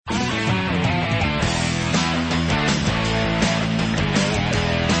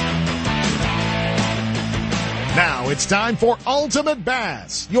It's time for Ultimate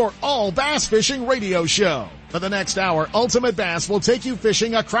Bass, your all bass fishing radio show. For the next hour, Ultimate Bass will take you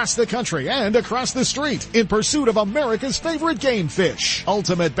fishing across the country and across the street in pursuit of America's favorite game fish.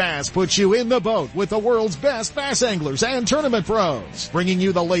 Ultimate Bass puts you in the boat with the world's best bass anglers and tournament pros, bringing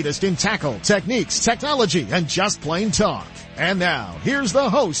you the latest in tackle, techniques, technology, and just plain talk. And now, here's the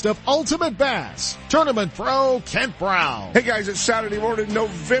host of Ultimate Bass, Tournament Pro Kent Brown. Hey guys, it's Saturday morning,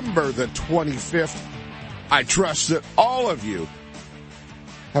 November the 25th. I trust that all of you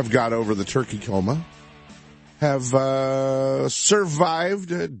have got over the turkey coma, have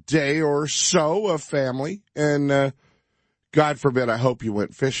survived a day or so of family, and God forbid, I hope you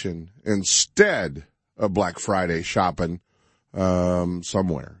went fishing instead of Black Friday shopping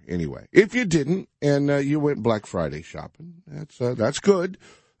somewhere. Anyway, if you didn't and you went Black Friday shopping, that's good.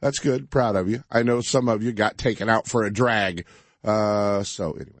 That's good. Proud of you. I know some of you got taken out for a drag.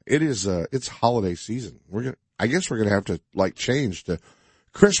 So anyway, it's holiday season. I guess we're going to have to change to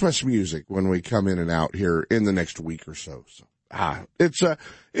Christmas music when we come in and out here in the next week or so. So,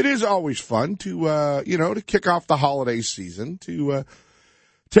 it is always fun to, to kick off the holiday season, to,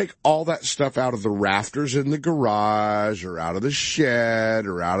 take all that stuff out of the rafters in the garage or out of the shed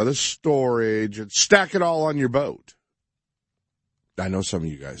or out of the storage and stack it all on your boat. I know some of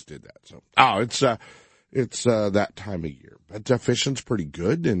you guys did that. So, it's that time of year, but fishing's pretty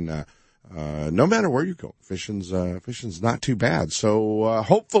good, and no matter where you go, fishing's not too bad. So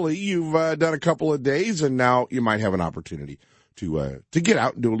hopefully you've done a couple of days, and now you might have an opportunity to get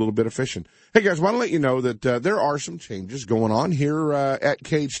out and do a little bit of fishing. Hey guys, want to let you know that there are some changes going on here at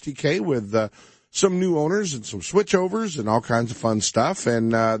KHTK with some new owners and some switchovers and all kinds of fun stuff.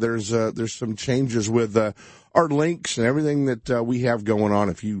 And there's some changes with our links and everything that we have going on.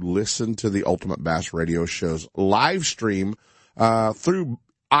 If you listen to the Ultimate Bass Radio Show's live stream through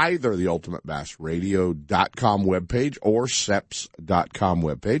either the ultimatebassradio.com webpage or seps.com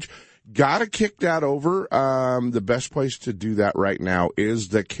webpage, gotta kick that over. The best place to do that right now is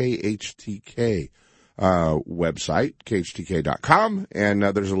the KHTK website, khtk.com, and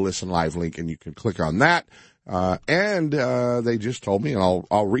there's a listen live link, and you can click on that. And they just told me, and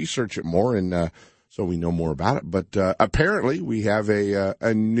I'll research it more, and so we know more about it. But apparently we have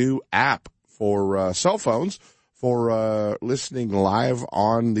a new app for cell phones for listening live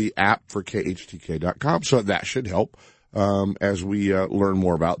on the app for khtk.com. So that should help as we learn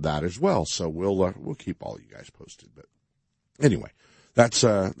more about that as well. So we'll keep all you guys posted. But anyway, that's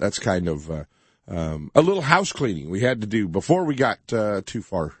kind of a little house cleaning we had to do before we got too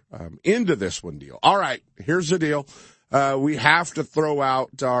far into this one deal. All right, here's the deal. We have to throw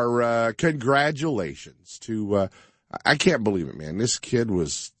out our congratulations to I can't believe it, man. This kid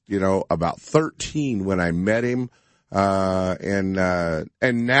was, about 13 when I met him, and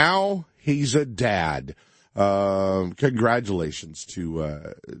now he's a dad. Congratulations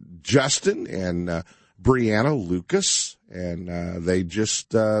to Justin and Brianna Lucas, and they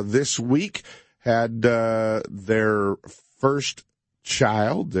just this week had their first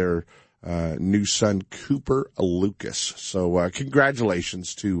child, their new son Cooper Lucas. So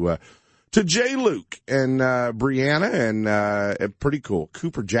congratulations to Jay Luke and Brianna, and pretty cool,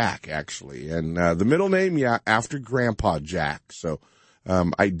 Cooper Jack actually, and the middle name after Grandpa Jack. So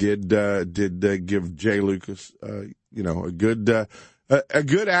I did give Jay Lucas a good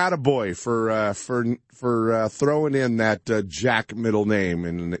attaboy for throwing in that Jack middle name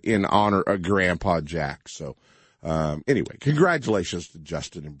in honor of Grandpa Jack. So anyway, congratulations to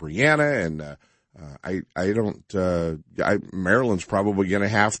Justin and Brianna, and Marilyn's probably going to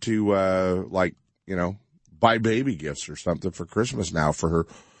have to, buy baby gifts or something for Christmas now for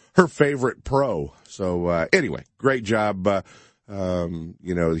her favorite pro. So, anyway, great job.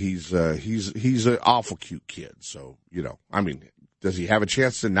 He's an awful cute kid. So, does he have a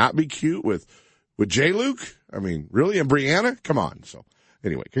chance to not be cute with Jay Luke? I mean, really? And Brianna? Come on. So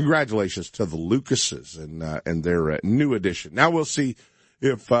anyway, congratulations to the Lucases and their new addition. Now we'll see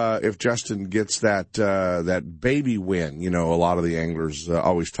if Justin gets that baby win. A lot of the anglers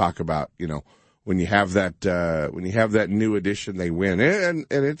always talk about, when you have that new addition, they win. And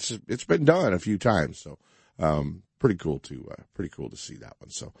it's been done a few times. So, pretty cool to see that one.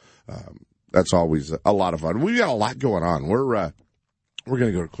 So, that's always a lot of fun. We've got a lot going on. We're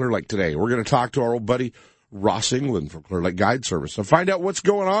going to go to Clear Lake today. We're going to talk to our old buddy Ross England from Clear Lake Guide Service and find out what's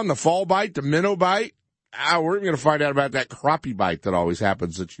going on, the fall bite, the minnow bite. We're going to find out about that crappie bite that always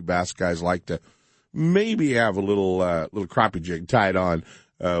happens that you bass guys like to maybe have a little crappie jig tied on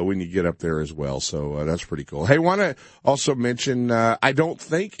when you get up there as well. So that's pretty cool. Hey, want to also mention I don't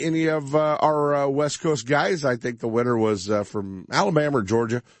think any of our West Coast guys, I think the winner was from Alabama or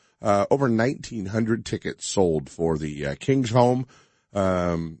Georgia. over 1,900 tickets sold for the King's Home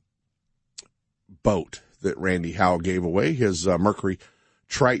boat that Randy Howe gave away, his Mercury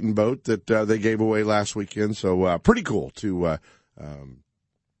Triton boat that they gave away last weekend. So pretty cool to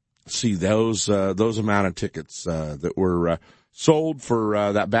see those amount of tickets that were sold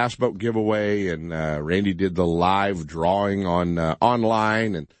for that bass boat giveaway. And Randy did the live drawing on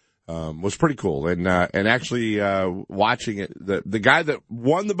online, and was pretty cool. And actually watching it, the guy that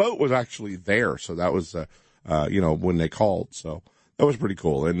won the boat was actually there. So that was when they called. So that was pretty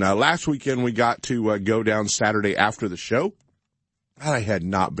cool. And last weekend we got to go down Saturday after the show. I had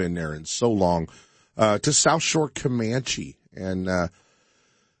not been there in so long, to South Shore Comanche. And,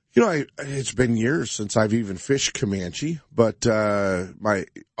 it's been years since I've even fished Comanche, but,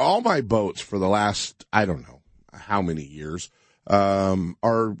 all my boats for the last, I don't know how many years,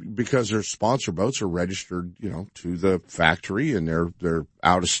 are because their sponsor boats are registered, to the factory, and they're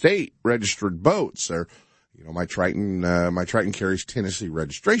out of state registered boats. They're, my Triton carries Tennessee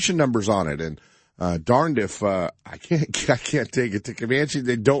registration numbers on it. And, darned if, I can't take it to Comanche.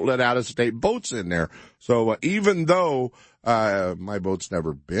 They don't let out of state boats in there. So, even though, my boat's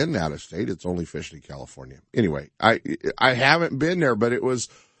never been out of state, it's only fished in California. Anyway, I haven't been there, but it was,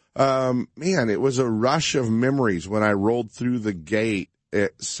 it was a rush of memories when I rolled through the gate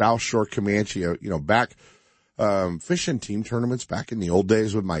at South Shore Comanche, back, fishing team tournaments back in the old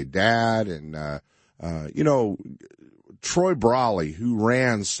days with my dad and, Troy Brawley, who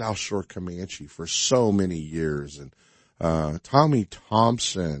ran South Shore Comanche for so many years, and Tommy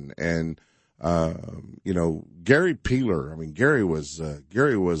Thompson, and Gary Peeler. I mean, Gary was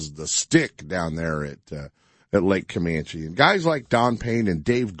the stick down there at Lake Comanche, and guys like Don Payne and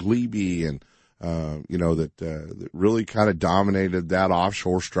Dave Glebe, and that really kind of dominated that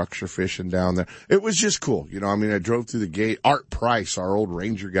offshore structure fishing down there. It was just cool. I drove through the gate. Art Price, our old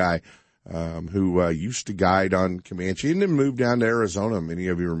ranger guy, who used to guide on Comanche and then moved down to Arizona. Many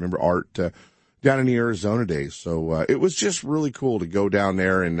of you remember Art down in the Arizona days. So it was just really cool to go down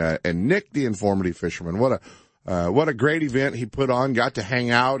there and Nick, the Informative Fisherman. What a great event he put on. Got to hang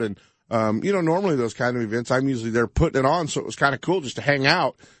out, and normally those kind of events I'm usually there putting it on, so it was kind of cool just to hang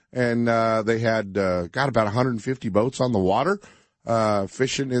out. And they had got about 150 boats on the water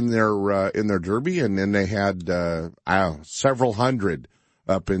fishing in their derby, and then they had several hundred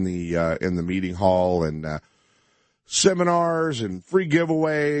up in the meeting hall, and seminars and free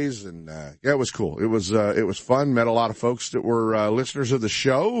giveaways, and it was cool. It was fun. Met a lot of folks that were listeners of the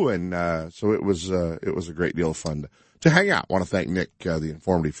show, and so it was a great deal of fun to hang out. I want to thank Nick, the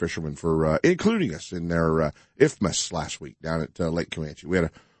Informative Fisherman, for including us in their IFMAS last week down at Lake Comanche. We had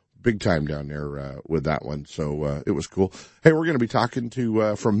a big time down there with that one, so it was cool. Hey, we're going to be talking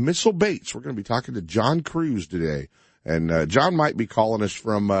to from Missile Baits. We're going to be talking to John Cruz today. And John might be calling us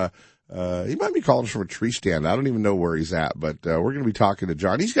from he might be calling us from a tree stand. I don't even know where he's at, but we're going to be talking to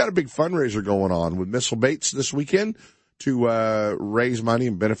John. He's got a big fundraiser going on with Missile Baits this weekend to raise money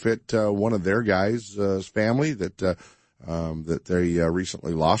and benefit one of their guys' family that they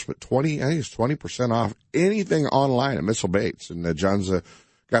recently lost. But I think it's 20% off anything online at Missile Baits. And John's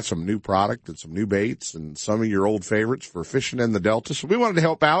got some new product and some new baits and some of your old favorites for fishing in the Delta. So we wanted to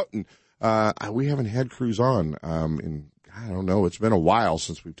help out, and we haven't had Cruz on, in, I don't know, it's been a while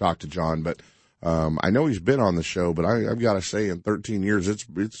since we've talked to John, but, I know he's been on the show, but I've got to say in 13 years, it's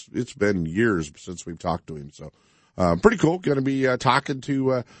been years since we've talked to him. So, pretty cool. Going to be, talking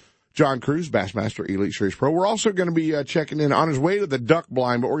to, John Cruz, Bassmaster Elite Series Pro. We're also going to be, checking in on his way to the duck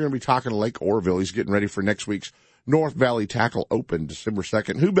blind, but we're going to be talking to Lake Orville. He's getting ready for next week's North Valley Tackle Open, December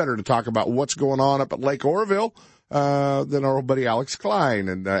 2nd. Who better to talk about what's going on up at Lake Orville than our old buddy Alex Klein.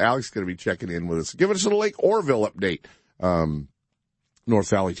 And Alex is going to be checking in with us, giving us a Lake Orville update. North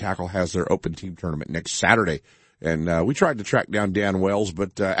Valley Tackle has their open team tournament next Saturday. And we tried to track down Dan Wells,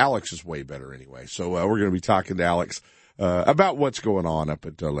 but Alex is way better anyway. So we're going to be talking to Alex about what's going on up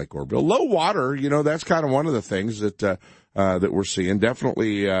at Lake Orville. Low water, that's kind of one of the things that we're seeing.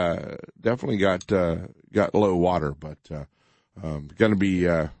 Definitely got low water, but going to be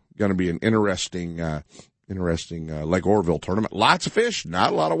an interesting Lake Orville tournament. Lots of fish,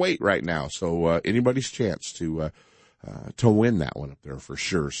 not a lot of weight right now. So anybody's chance to win that one up there for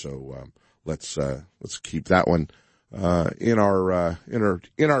sure. So let's keep that one in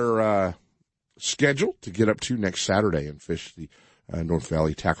our schedule to get up to next Saturday and fish the North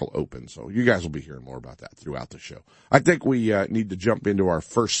Valley Tackle Open. So you guys will be hearing more about that throughout the show. I think we need to jump into our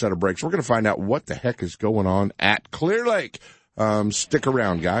first set of breaks. We're going to find out what the heck is going on at Clear Lake. Stick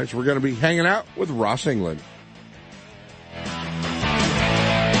around, guys. We're going to be hanging out with Ross England.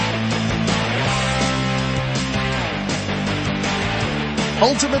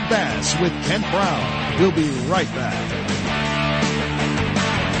 Ultimate Bass with Kent Brown. We'll be right back.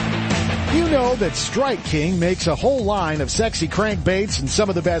 You know that Strike King makes a whole line of sexy crankbaits and some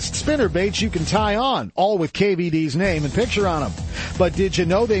of the best spinner baits you can tie on, all with KVD's name and picture on them. But did you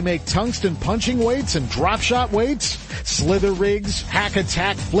know they make tungsten punching weights and drop shot weights? Slither rigs, hack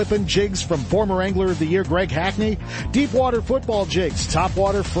attack flippin' jigs from former Angler of the Year Greg Hackney, deep water football jigs, top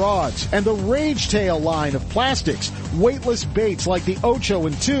water frauds, and the Rage Tail line of plastics, weightless baits like the Ocho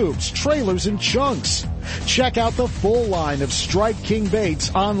and tubes, trailers and chunks. Check out the full line of Strike King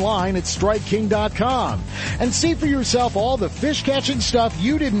baits online at StrikeKing.com and see for yourself all the fish catching stuff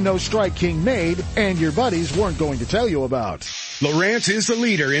you didn't know Strike King made and your buddies weren't going to tell you about. Lowrance is the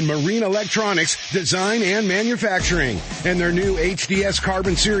leader in marine electronics, design, and manufacturing. And their new HDS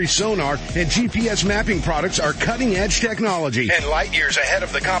Carbon Series sonar and GPS mapping products are cutting-edge technology and light years ahead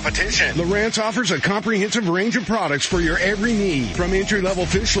of the competition. Lowrance offers a comprehensive range of products for your every need, from entry-level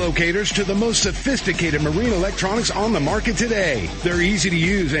fish locators to the most sophisticated marine electronics on the market today. They're easy to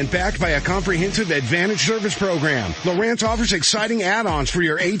use and backed by a comprehensive Advantage service program. Lowrance offers exciting add-ons for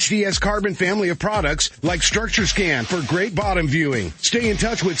your HDS Carbon family of products like Structure Scan for great bottom viewing. Stay in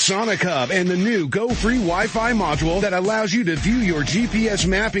touch with Sonic Hub and the new Go Free Wi-Fi module that allows you to view your GPS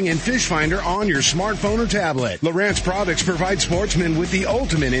mapping and fish finder on your smartphone or tablet. Lowrance products provide sportsmen with the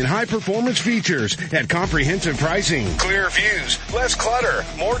ultimate in high-performance features at comprehensive pricing. Clear views, less clutter,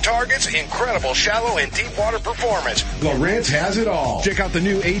 more targets, incredible shallow and deep water performance. Lowrance has it all. Check out the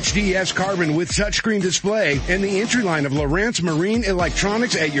new HDS Carbon with touchscreen display and the entry line of Lowrance Marine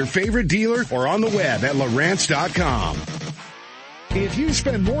Electronics at your favorite dealer or on the web at Lowrance.com. If you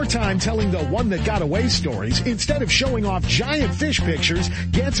spend more time telling the one that got away stories instead of showing off giant fish pictures,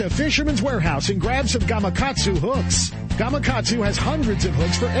 get to Fisherman's Warehouse and grab some Gamakatsu hooks. Gamakatsu has hundreds of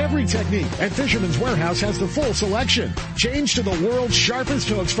hooks for every technique, and Fisherman's Warehouse has the full selection. Change to the world's sharpest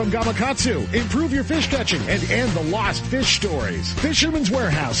hooks from Gamakatsu. Improve your fish catching and end the lost fish stories. Fisherman's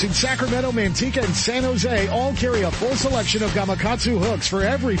Warehouse in Sacramento, Manteca, and San Jose all carry a full selection of Gamakatsu hooks for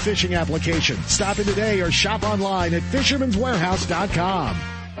every fishing application. Stop in today or shop online at fishermanswarehouse.com.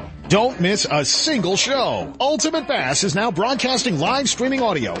 Don't miss a single show. Ultimate Bass is now broadcasting live streaming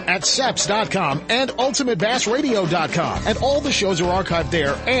audio at seps.com and ultimatebassradio.com. And all the shows are archived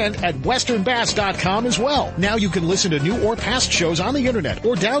there and at westernbass.com as well. Now you can listen to new or past shows on the internet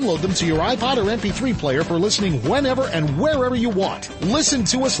or download them to your iPod or MP3 player for listening whenever and wherever you want. Listen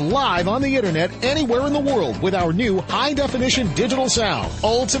to us live on the internet anywhere in the world with our new high-definition digital sound.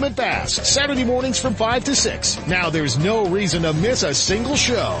 Ultimate Bass, Saturday mornings from 5 to 6. Now there's no reason to miss a single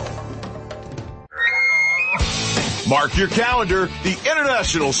show. Mark your calendar. The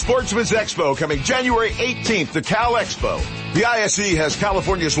International Sportsman's Expo coming January 18th to Cal Expo. The ISE has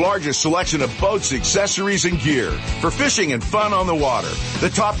California's largest selection of boats, accessories, and gear for fishing and fun on the water. The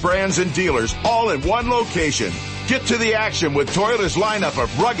top brands and dealers all in one location. Get to the action with Toyota's lineup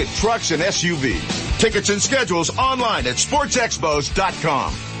of rugged trucks and SUVs. Tickets and schedules online at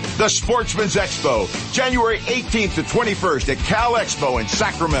sportsexpos.com. The Sportsman's Expo, January 18th to 21st at Cal Expo in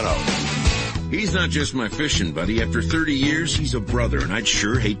Sacramento. He's not just my fishing buddy. After 30 years, he's a brother, and I'd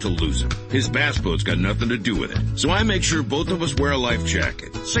sure hate to lose him. His bass boat's got nothing to do with it. So I make sure both of us wear a life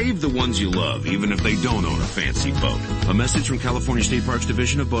jacket. Save the ones you love, even if they don't own a fancy boat. A message from California State Parks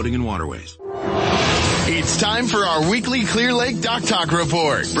Division of Boating and Waterways. It's time for our weekly Clear Lake Dock Talk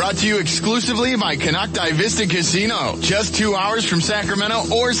report, brought to you exclusively by Canocti Vista Casino, just 2 hours from Sacramento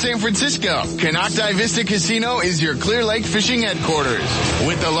or San Francisco. Canocti Vista Casino is your Clear Lake fishing headquarters.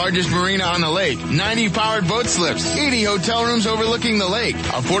 With the largest marina on the lake, 90 powered boat slips, 80 hotel rooms overlooking the lake,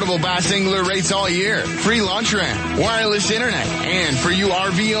 affordable bass angler rates all year, free launch ramp, wireless internet, and for you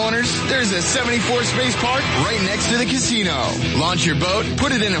RV owners, there's a 74 space park right next to the casino. Launch your boat,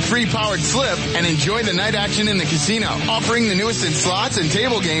 put it in a free powered slip, and enjoy the night action in the casino, offering the newest in slots and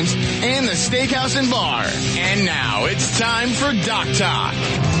table games and the steakhouse and bar. And now it's time for Dock Talk.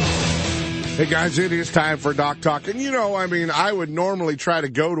 Hey guys, it is time for Dock Talk. And you know, I mean, I would normally try to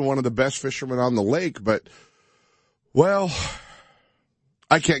go to one of the best fishermen on the lake, but, well,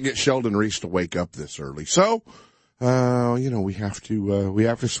 I can't get Sheldon Reese to wake up this early. So, you know, we have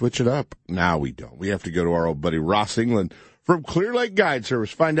to switch it up. Now we don't. We have to go to our old buddy Ross England from Clear Lake Guide Service.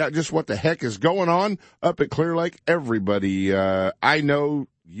 Find out just what the heck is going on up at Clear Lake. Everybody, I know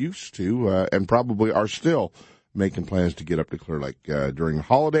used to, and probably are still making plans to get up to Clear Lake, during the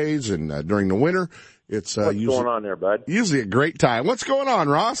holidays and, during the winter. It's, what's going on there, bud? Usually a great time. What's going on,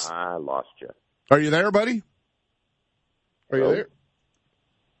 Ross? I lost you. Are you there, buddy? Are you there?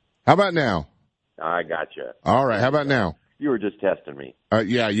 How about now? I got you. All right. How about now? You were just testing me.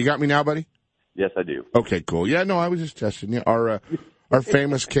 Yeah, you got me now, buddy? Yes, I do. Okay, cool. Yeah, no, I was just testing you. Our our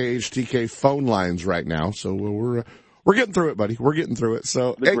famous KHTK phone lines right now. So we're getting through it, buddy. We're getting through it.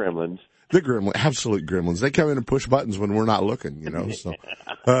 So The gremlins. The gremlins, absolute gremlins. They come in and push buttons when we're not looking, So,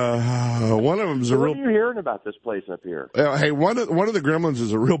 one of them's What are you hearing about this place up here? Hey, one of the gremlins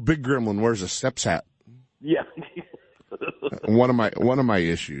is a real big gremlin. Wears a Steps hat. Yeah. one of my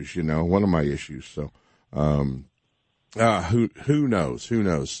issues, one of my issues. So, who knows?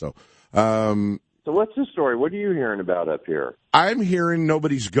 So, So what's the story? What are you hearing about up here? I'm hearing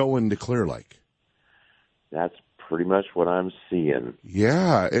nobody's going to Clear Lake. That's pretty much what I'm seeing.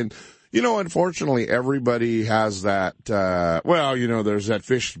 Yeah, and unfortunately, everybody has that. There's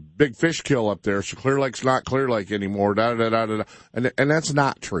that big fish kill up there. So Clear Lake's not Clear Lake anymore. And that's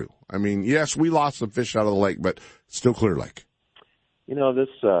not true. I mean, yes, we lost some fish out of the lake, but still Clear Lake.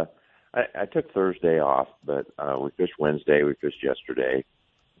 I took Thursday off, but we fished Wednesday, we fished yesterday,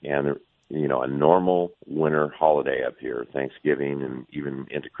 and a normal winter holiday up here, Thanksgiving and even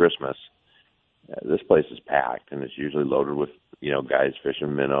into Christmas. This place is packed, and it's usually loaded with guys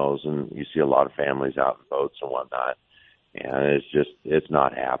fishing minnows, and you see a lot of families out in boats and whatnot. And it's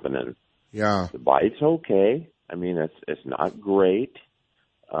not happening. Yeah, the bite's okay. I mean, it's not great.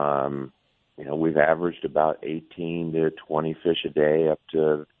 We've averaged about 18 to 20 fish a day, up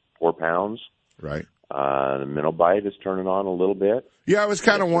to 4 pounds. Right. The minnow bite is turning on a little bit. Yeah, I was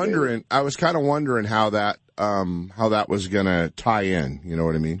kind of wondering how that was going to tie in. You know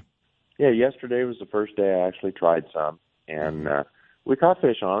what I mean? Yeah, yesterday was the first day I actually tried some, and we caught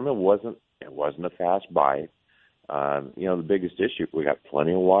fish on them. It wasn't a fast bite. The biggest issue, we got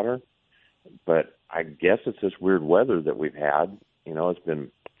plenty of water, but I guess it's this weird weather that we've had. It's been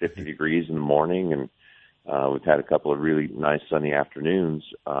 50 degrees in the morning, and we've had a couple of really nice sunny afternoons.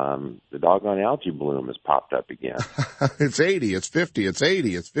 The doggone algae bloom has popped up again. It's 80, it's 50, it's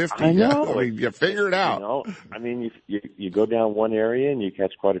 80, it's 50. I know. You figure it out. You go down one area and you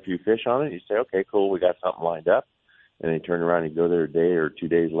catch quite a few fish on it. You say, okay, cool, we got something lined up. And then you turn around and you go there a day or 2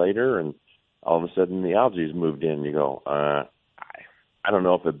 days later, and all of a sudden the algae's moved in. You go, I don't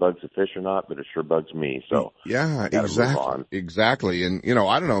know if it bugs the fish or not, but it sure bugs me. So yeah, exactly. And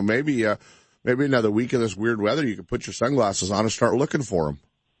I don't know, maybe another week of this weird weather, you could put your sunglasses on and start looking for them.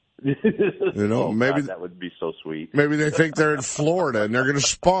 Maybe God, that would be so sweet. Maybe they think they're in Florida and they're going to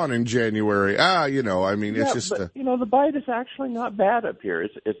spawn in January. It's just. But, the bite is actually not bad up here.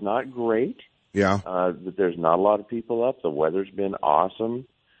 It's not great. Yeah. But there's not a lot of people up. The weather's been awesome.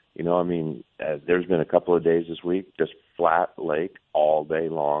 There's been a couple of days this week, just flat lake all day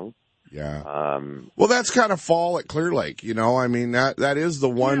long. Yeah. Well, that's kind of fall at Clear Lake. That is the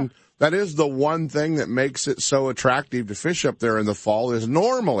one. Yeah. That is the one thing that makes it so attractive to fish up there in the fall. Is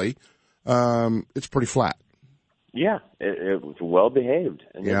normally it's pretty flat. Yeah, it's well behaved,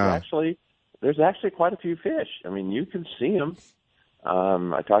 and there's actually quite a few fish. I mean, you can see them.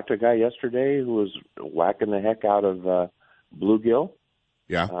 I talked to a guy yesterday who was whacking the heck out of bluegill.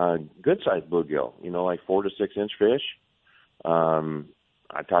 Yeah, good sized bluegill. Like 4 to 6 inch fish.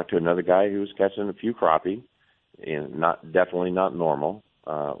 I talked to another guy who was catching a few crappie, and definitely not normal.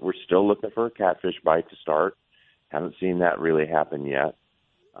 We're still looking for a catfish bite to start. Haven't seen that really happen yet.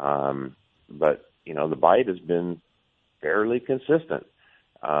 But the bite has been fairly consistent.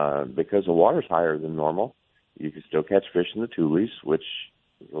 Because the water's higher than normal, you can still catch fish in the tules, which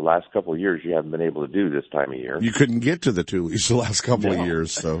the last couple of years you haven't been able to do this time of year. You couldn't get to the tules the last couple of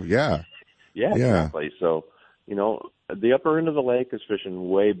years, so yeah. Yeah, exactly. So, the upper end of the lake is fishing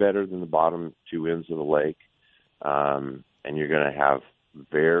way better than the bottom 2 ends of the lake. And you're going to have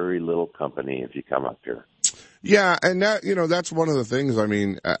very little company if you come up here. Yeah, and that that's one of the things.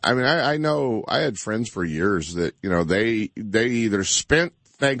 I know I had friends for years that they either spent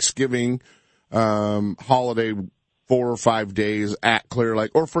Thanksgiving holiday 4 or 5 days at Clear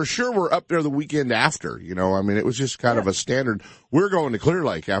Lake, or for sure were up there the weekend after. It was just kind of a standard. We're going to Clear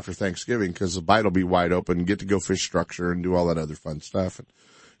Lake after Thanksgiving because the bite will be wide open and get to go fish structure and do all that other fun stuff. And,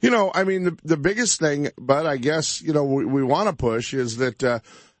 the biggest thing, but I guess, we want to push is that,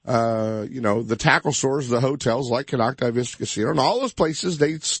 the tackle stores, the hotels like Canocti Vista Casino and all those places,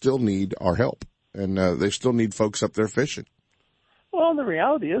 they still need our help, and they still need folks up there fishing. Well, the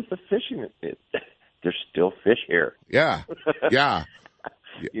reality is the fishing, there's still fish here. Yeah. Yeah.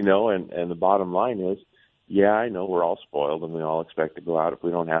 And the bottom line is, yeah, I know we're all spoiled and we all expect to go out if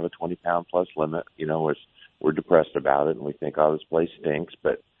we don't have a 20-pound plus limit. We're depressed about it and we think, oh, this place stinks.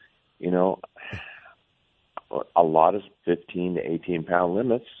 But, a lot of 15 to 18-pound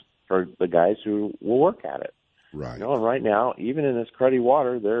limits for the guys who will work at it. Right. And right now, even in this cruddy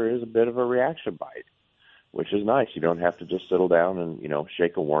water, there is a bit of a reaction bite, which is nice. You don't have to just settle down and,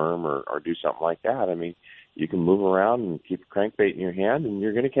 shake a worm or do something like that. I mean, you can move around and keep a crankbait in your hand, and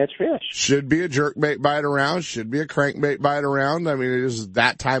you're going to catch fish. Should be a jerkbait bite around. Should be a crankbait bite around. I mean, it is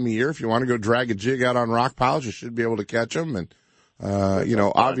that time of year. If you want to go drag a jig out on rock piles, you should be able to catch them. And,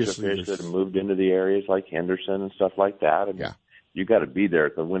 obviously. Fish that have moved into the areas like Henderson and stuff like that. And you got to be there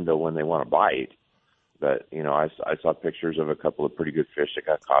at the window when they want to bite. But, I saw pictures of a couple of pretty good fish that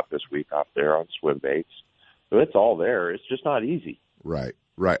got caught this week off there on swim baits. So it's all there. It's just not easy. Right.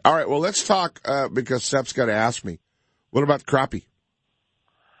 All right. Well, let's talk, because Sep's got to ask me, what about the crappie?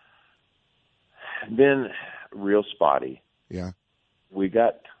 Been real spotty. Yeah. We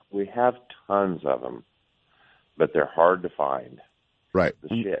have tons of them, but they're hard to find. Right.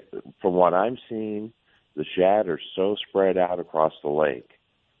 From what I'm seeing, the shad are so spread out across the lake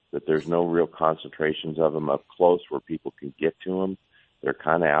that there's no real concentrations of them up close where people can get to them. They're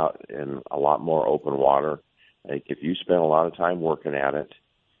kind of out in a lot more open water. Like if you spend a lot of time working at it,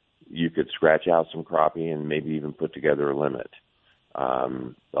 you could scratch out some crappie and maybe even put together a limit.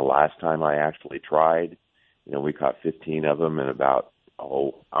 The last time I actually tried, we caught 15 of them in about,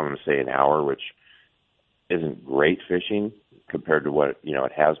 I'm going to say an hour, which isn't great fishing compared to what,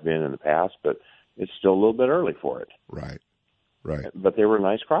 it has been in the past, but it's still a little bit early for it. Right. But they were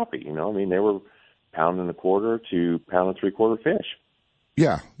nice crappie, they were £1.25 to £1.75 fish.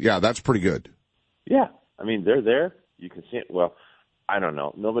 Yeah, that's pretty good. Yeah. They're there. You can see it. Well, I don't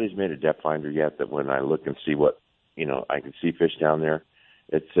know. Nobody's made a depth finder yet that when I look and see what, I can see fish down there,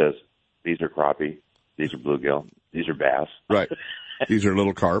 it says, these are crappie, these are bluegill, these are bass. Right. These are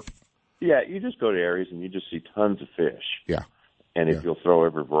little carp. Yeah, you just go to areas and you just see tons of fish. Yeah. And if you'll throw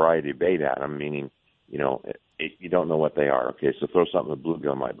every variety of bait at them, meaning, you don't know what they are. Okay, so throw something the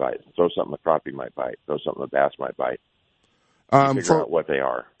bluegill might bite. Throw something the crappie might bite. Throw something the bass might bite. Figure out what they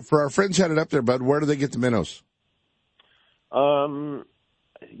are. For our friends headed up there, Bud, where do they get the minnows? The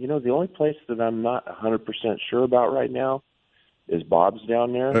only place that I'm not 100% sure about right now is Bob's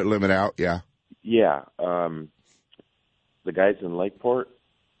down there. At Limit Out, yeah. Yeah. The guys in Lakeport,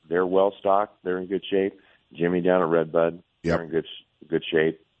 they're well stocked. They're in good shape. Jimmy down at Redbud, they're in good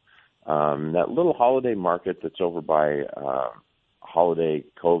shape. That little holiday market that's over by Holiday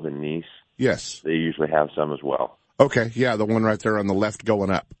Cove in Nice. Yes. They usually have some as well. Okay, yeah, the one right there on the left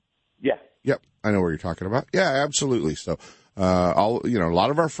going up. Yeah. Yep, I know where you're talking about. Yeah, absolutely. So, a lot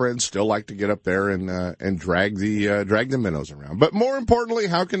of our friends still like to get up there and drag the minnows around. But more importantly,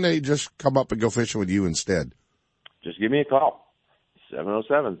 how can they just come up and go fishing with you instead? Just give me a call,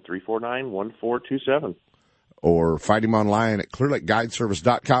 707-349-1427. Or find him online at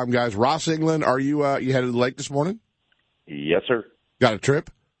clearlakeguideservice.com. Guys, Ross England, are you headed to the lake this morning? Yes, sir. Got a trip?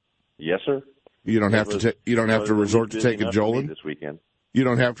 Yes, sir. You don't have to. You don't have to resort to taking Jolin this weekend. You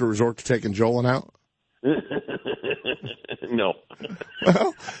don't have to resort to taking Jolin out. No.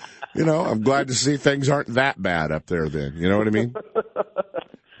 Well, I'm glad to see things aren't that bad up there. Then you know what I mean.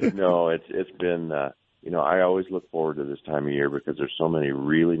 No, it's been. I always look forward to this time of year because there's so many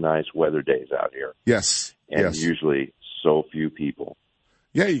really nice weather days out here. Yes. And usually so few people.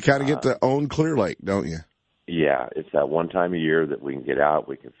 Yeah, you kind of get to own Clear Lake, don't you? Yeah, it's that one time a year that we can get out,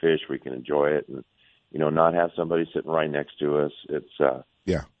 we can fish, we can enjoy it, and not have somebody sitting right next to us. It's I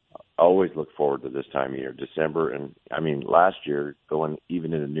always look forward to this time of year, December, and last year going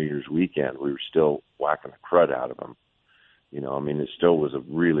even into New Year's weekend, we were still whacking the crud out of them. It still was a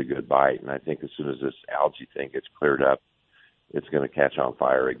really good bite, and I think as soon as this algae thing gets cleared up, it's going to catch on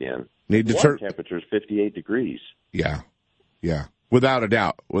fire again. Water temperature is 58 degrees. Yeah, without a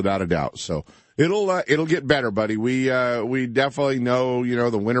doubt. So it'll get better, buddy. We definitely know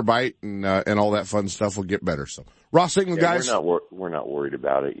the winter bite and all that fun stuff will get better. So Ross England, guys, we're not worried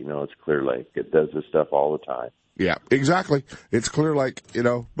about it. It's Clear Lake. It does this stuff all the time. Yeah, exactly. It's Clear Lake,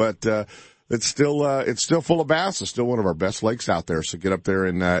 but it's still full of bass. It's still one of our best lakes out there. So get up there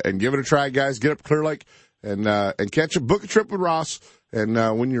and give it a try, guys. Get up to Clear Lake and catch book a trip with Ross. And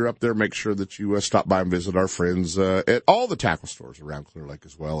when you're up there, make sure that you stop by and visit our friends at all the tackle stores around Clear Lake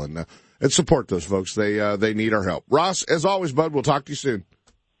as well, and support those folks. They need our help. Ross, as always, bud, we'll talk to you soon.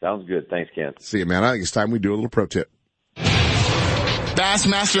 Sounds good. Thanks, Ken. See you, man. I think it's time we do a little pro tip.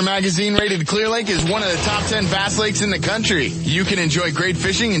 Bassmaster Magazine rated Clear Lake is one of the top 10 bass lakes in the country. You can enjoy great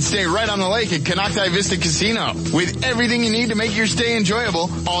fishing and stay right on the lake at Canocti Vista Casino. With everything you need to make your stay enjoyable,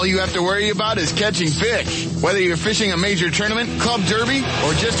 all you have to worry about is catching fish. Whether you're fishing a major tournament, club derby,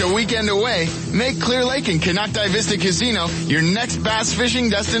 or just a weekend away, make Clear Lake and Canocti Vista Casino your next bass fishing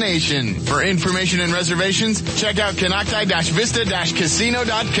destination. For information and reservations, check out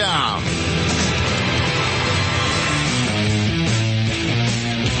canocti-vista-casino.com.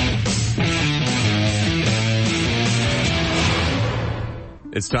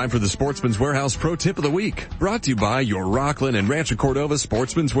 It's time for the Sportsman's Warehouse Pro Tip of the Week, brought to you by your Rockland and Rancho Cordova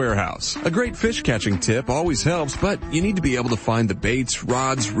Sportsman's Warehouse. A great fish catching tip always helps, but you need to be able to find the baits,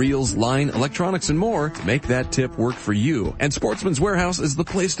 rods, reels, line, electronics, and more to make that tip work for you. And Sportsman's Warehouse is the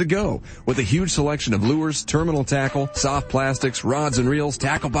place to go, with a huge selection of lures, terminal tackle, soft plastics, rods and reels,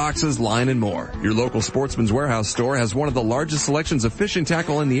 tackle boxes, line, and more. Your local Sportsman's Warehouse store has one of the largest selections of fishing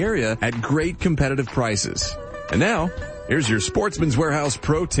tackle in the area at great competitive prices. And now, here's your Sportsman's Warehouse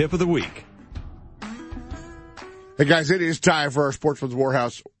Pro Tip of the Week. Hey guys, it is time for our Sportsman's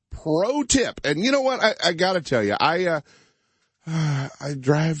Warehouse Pro Tip. And you know what? I gotta tell you, I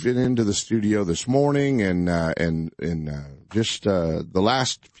drive into the studio this morning and just the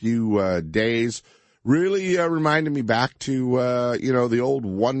last few days really reminded me back to the old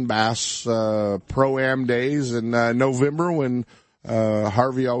One Bass Pro-Am days in November when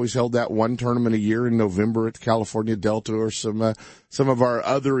Harvey always held that one tournament a year in November at the California Delta, or some of our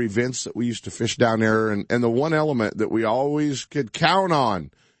other events that we used to fish down there. And the one element that we always could count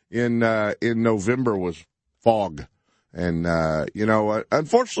on in November was fog. And,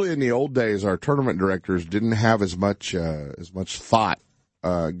 unfortunately in the old days, our tournament directors didn't have as much thought,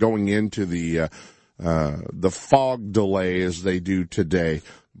 going into the fog delay as they do today.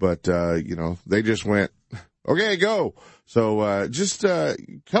 But, they just went, okay, go. So, just a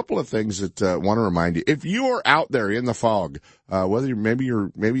couple of things that want to remind you. If you are out there in the fog, whether maybe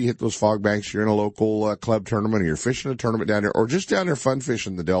you hit those fog banks, you're in a local club tournament, or you're fishing a tournament down there, or just down there fun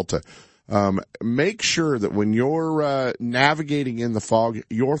fishing the Delta, make sure that when you're navigating in the fog,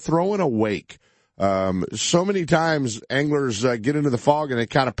 you're throwing a wake. So many times anglers get into the fog and they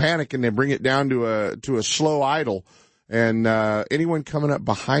kind of panic and they bring it down to a slow idle. And anyone coming up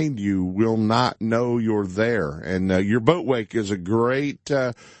behind you will not know you're there. And your boat wake is a great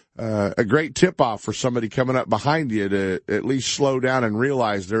tip-off for somebody coming up behind you to at least slow down and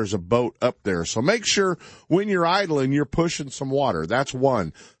realize there's a boat up there. So make sure when you're idling, you're pushing some water. That's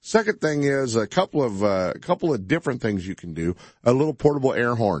one. Second thing is a couple of different things you can do. A little portable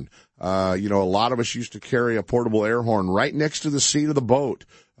air horn. A lot of us used to carry a portable air horn right next to the seat of the boat.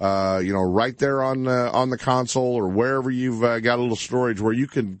 Right there on the console, or wherever you've got a little storage where you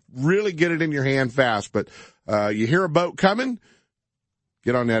can really get it in your hand fast. But you hear a boat coming,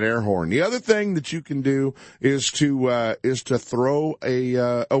 get on that air horn. The other thing that you can do is to throw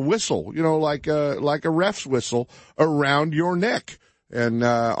a whistle, like a ref's whistle around your neck and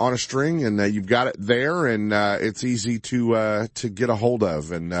on a string, and you've got it there, and it's easy to get a hold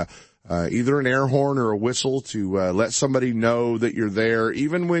of. And either an air horn or a whistle to let somebody know that you're there,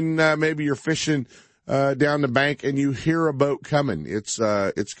 even when maybe you're fishing down the bank and you hear a boat coming. It's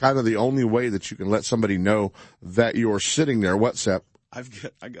kind of the only way that you can let somebody know that you're sitting there. What's up?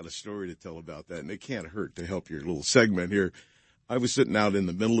 I got a story to tell about that, and it can't hurt to help your little segment here. I was sitting out in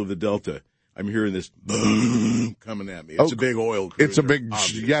the middle of the Delta. I'm hearing this boom coming at me. It's a big oil cruiser. It's a big,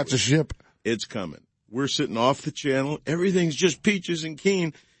 it's a ship. It's coming. We're sitting off the channel. Everything's just peaches and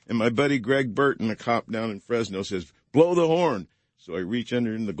keen. And my buddy Greg Burton, a cop down in Fresno, says, blow the horn. So I reach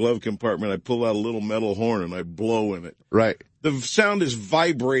under in the glove compartment, I pull out a little metal horn, and I blow in it. Right. The sound is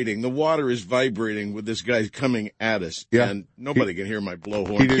vibrating. The water is vibrating with this guy coming at us. Yeah. And nobody can hear my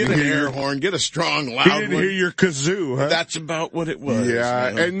blowhorn. Get an air horn. Get a strong, loud one. He didn't hear your kazoo, huh? That's about what it was. Yeah,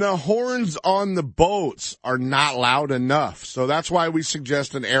 and the horns on the boats are not loud enough. So that's why we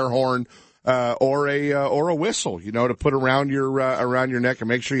suggest an air horn. Or a whistle, to put around your neck and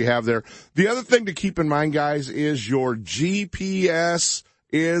make sure you have there. The other thing to keep in mind, guys, is your GPS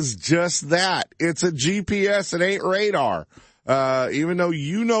is just that. It's a GPS. It ain't radar. Even though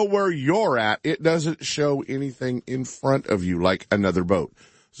you know where you're at, it doesn't show anything in front of you like another boat.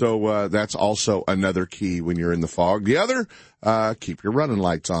 So, that's also another key when you're in the fog. The other, keep your running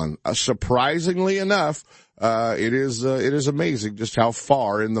lights on. Surprisingly enough, it is amazing just how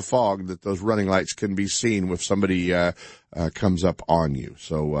far in the fog that those running lights can be seen if somebody comes up on you.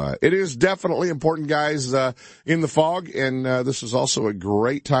 So it is definitely important, guys, in the fog. And this is also a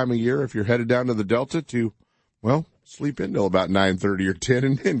great time of year if you're headed down to the Delta to, sleep in till about 9:30 or 10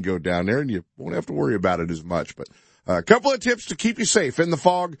 and then go down there, and you won't have to worry about it as much. But a couple of tips to keep you safe in the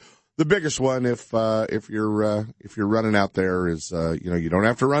fog. The biggest one, if you're running out there, is you don't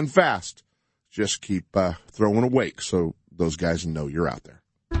have to run fast. Just keep throwing a wake so those guys know you're out there.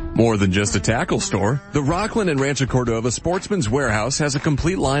 More than just a tackle store, the Rockland and Rancho Cordova Sportsman's Warehouse has a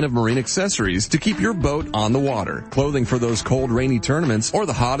complete line of marine accessories to keep your boat on the water. Clothing for those cold, rainy tournaments or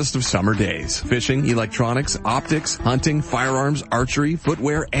the hottest of summer days. Fishing, electronics, optics, hunting, firearms, archery,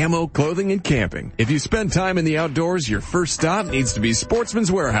 footwear, ammo, clothing, and camping. If you spend time in the outdoors, your first stop needs to be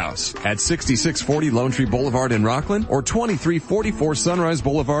Sportsman's Warehouse at 6640 Lone Tree Boulevard in Rockland or 2344 Sunrise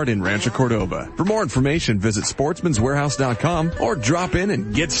Boulevard in Rancho Cordova. For more information, visit sportsmanswarehouse.com or drop in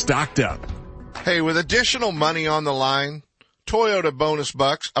and get stocked up. Hey, with additional money on the line, Toyota bonus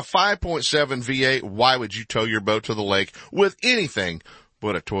bucks, a 5.7 V8, why would you tow your boat to the lake with anything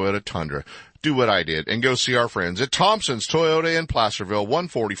but a Toyota Tundra? Do what I did and go see our friends at Thompson's Toyota in Placerville,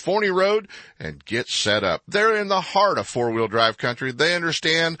 140 Forney Road, and get set up. They're in the heart of four-wheel drive country. They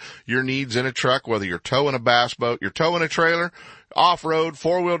understand your needs in a truck, whether you're towing a bass boat, you're towing a trailer, off-road,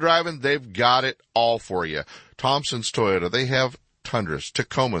 four-wheel driving, they've got it all for you. Thompson's Toyota, they have Tundras,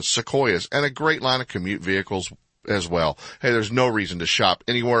 Tacomas, Sequoias, and a great line of commute vehicles as well. Hey, there's no reason to shop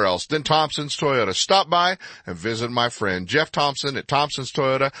anywhere else than Thompson's Toyota. Stop by and visit my friend Jeff Thompson at Thompson's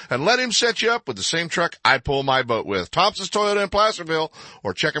Toyota and let him set you up with the same truck I pull my boat with. Thompson's Toyota in Placerville,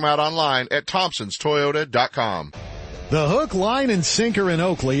 or check him out online at thompsonstoyota.com. The Hook, Line, and Sinker in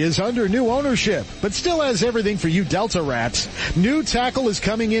Oakley is under new ownership, but still has everything for you Delta rats. New tackle is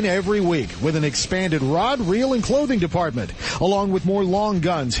coming in every week with an expanded rod, reel, and clothing department, along with more long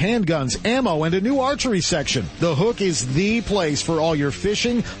guns, handguns, ammo, and a new archery section. The Hook is the place for all your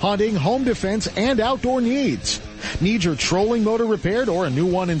fishing, hunting, home defense, and outdoor needs. Need your trolling motor repaired or a new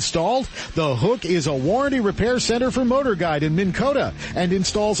one installed? The Hook is a warranty repair center for Motor Guide in Minn Kota and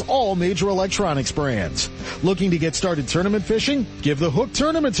installs all major electronics brands. Looking to get started tournament fishing? Give the Hook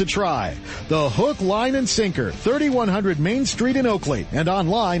Tournaments a try. The Hook, Line, and Sinker, 3100 Main Street in Oakley, and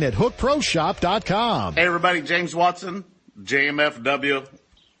online at hookproshop.com. Hey everybody, James Watson, JMFW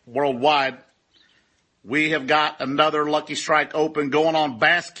Worldwide. We have got another Lucky Strike Open going on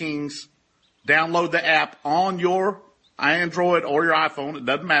Bass Kings. Download the app on your Android or your iPhone. It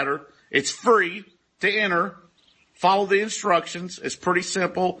doesn't matter. It's free to enter. Follow the instructions. It's pretty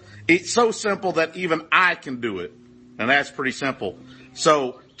simple. It's so simple that even I can do it. And that's pretty simple.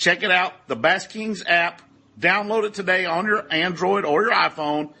 So check it out. The Bass Kings app. Download it today on your Android or your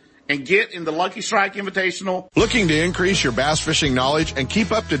iPhone and get in the Lucky Strike Invitational. Looking to increase your bass fishing knowledge and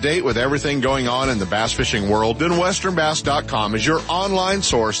keep up to date with everything going on in the bass fishing world? Then westernbass.com is your online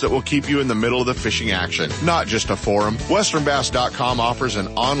source that will keep you in the middle of the fishing action, not just a forum. westernbass.com offers an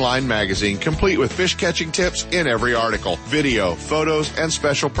online magazine complete with fish catching tips in every article, video, photos, and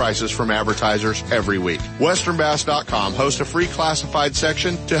special prices from advertisers every week. westernbass.com hosts a free classified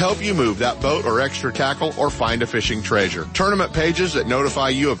section to help you move that boat or extra tackle or find a fishing treasure. Tournament pages that notify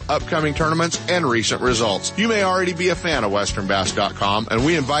you of upcoming tournaments and recent results. You may already be a fan of westernbass.com, and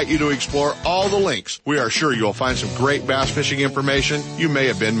we invite you to explore all the links. We are sure you'll find some great bass fishing information you may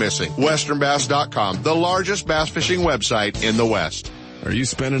have been missing. westernbass.com, the largest bass fishing website in the West. Are you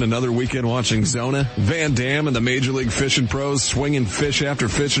spending another weekend watching Zona, Van Dam, and the Major League Fishing pros swinging fish after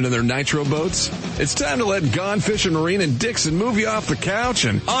fishing in their nitro boats? It's time to let Gone Fishing Marine and Dixon move you off the couch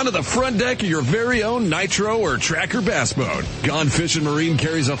and onto the front deck of your very own nitro or tracker bass boat. Gone Fishing Marine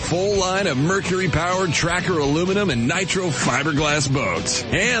carries a full line of mercury-powered tracker aluminum and nitro fiberglass boats.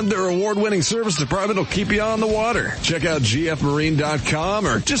 And their award-winning service department will keep you on the water. Check out gfmarine.com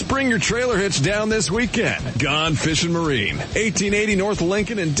or just bring your trailer hitch down this weekend. Gone Fishing Marine, 1880 North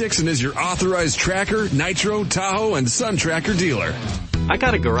Lincoln, and Dixon is your authorized tracker, nitro, Tahoe, and Sun Tracker dealer. I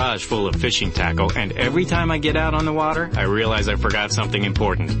got a garage full of fishing tackle, and every time I get out on the water, I realize I forgot something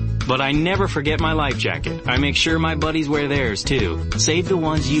important. But I never forget my life jacket. I make sure my buddies wear theirs, too. Save the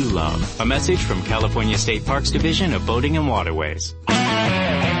ones you love. A message from California State Parks Division of Boating and Waterways.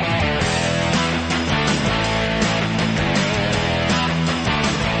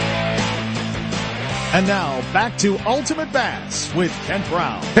 And now, back to Ultimate Bass with Kent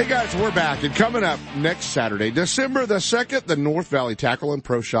Brown. Hey guys, we're back, and coming up next Saturday, December the 2nd, the North Valley Tackle and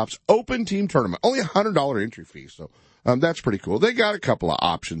Pro Shops Open Team Tournament. Only $100 entry fee, so that's pretty cool. They got a couple of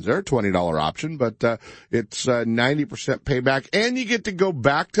options there, $20 option, but it's 90% payback, and you get to go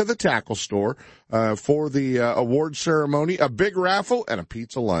back to the tackle store for the award ceremony, a big raffle, and a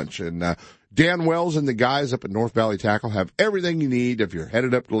pizza lunch. And Dan Wells and the guys up at North Valley Tackle have everything you need if you're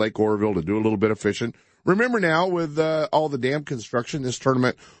headed up to Lake Oroville to do a little bit of fishing. Remember now, with all the dam construction, this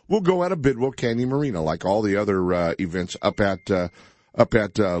tournament will go out of Bidwell Canyon Marina like all the other events up at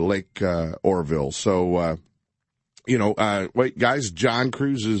Lake Oroville. So Wait, guys, John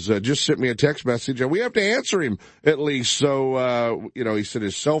Cruz has just sent me a text message, and we have to answer him at least. So, he said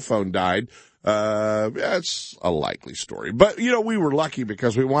his cell phone died. It's a likely story. But, we were lucky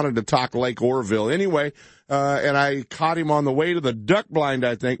because we wanted to talk Lake Oroville anyway. And I caught him on the way to the duck blind,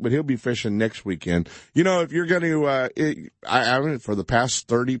 I think, but he'll be fishing next weekend. If you're going to, for the past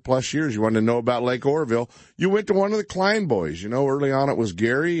 30 plus years, you want to know about Lake Oroville, you went to one of the Klein boys. Early on it was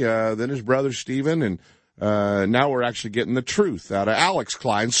Gary, then his brother Steven, and now we're actually getting the truth out of Alex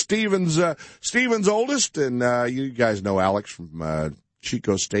Klein, Steven's oldest, and you guys know Alex from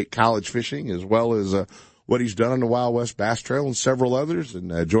Chico State College Fishing, as well as what he's done on the Wild West Bass Trail and several others.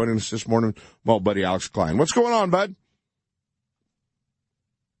 And joining us this morning, my old buddy Alex Klein. What's going on, bud?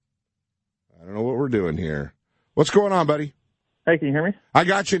 I don't know what we're doing here. What's going on, buddy? Hey, can you hear me? I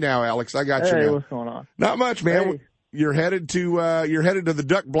got you now, Alex. I got you now. Hey, what's going on? Not much, man. Hey. You're headed to the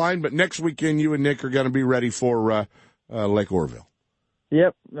duck blind, but next weekend you and Nick are going to be ready for Lake Oroville.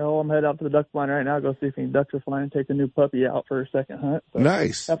 Yep. No, I'm headed out to the duck blind right now. Go see if any ducks are flying. Take the new puppy out for a second hunt. So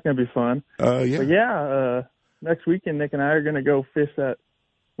nice. That's going to be fun. Yeah. But yeah, next weekend Nick and I are going to go fish that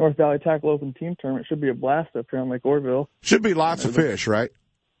North Valley Tackle Open Team Tournament. Should be a blast up here on Lake Oroville. Should be lots of fish, right?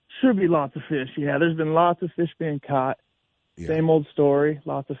 Should be lots of fish. Yeah, there's been lots of fish being caught. Yeah. Same old story.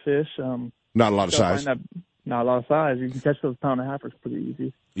 Lots of fish. Not a lot of size. Not a lot of size. You can catch those pound-and-a-halfers pretty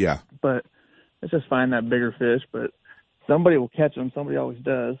easy. Yeah. But it's just find that bigger fish. But somebody will catch them. Somebody always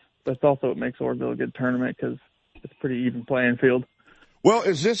does. But it's also what makes Oroville a good tournament because it's a pretty even playing field. Well,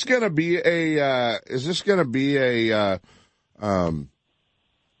 is this going to be a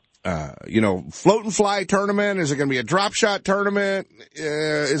float and fly tournament? Is it going to be a drop shot tournament?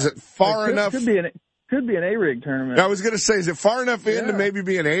 Is it far enough? Could be an A-rig tournament. I was going to say, is it far enough in to maybe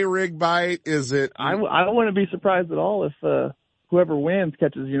be an A-rig bite? Is it? I wouldn't be surprised at all if whoever wins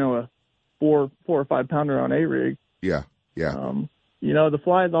catches, a 4 or 5 pounder on A-rig. Yeah. The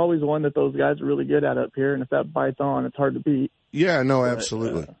fly is always one that those guys are really good at up here, and if that bites on, it's hard to beat. Yeah, no,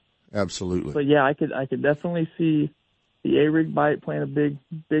 absolutely. Absolutely. But yeah, I could definitely see the A-rig bite playing a big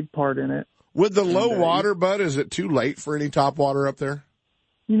part in it. With the low water, Bud, is it too late for any top water up there?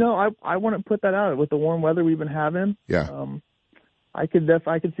 I wouldn't put that out with the warm weather we've been having. Yeah. I could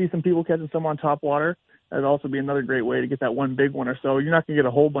see some people catching some on top water. That'd also be another great way to get that one big one or so. You're not going to get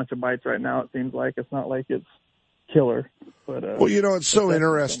a whole bunch of bites right now. It seems like it's not like it's killer. But well, it's so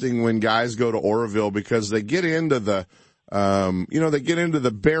interesting when guys go to Oroville because they get into the I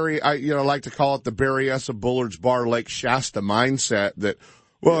like to call it the Berryessa Bullards Bar Lake Shasta mindset that,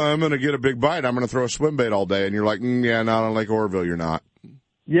 well, I'm going to get a big bite. I'm going to throw a swim bait all day. And you're like, yeah, not on Lake Oroville. You're not.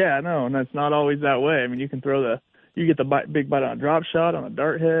 Yeah, no, and it's not always that way. I mean, you get the big bite on a drop shot, on a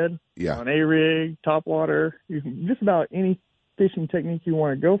dart head, on A-rig, top water. You can just about any fishing technique you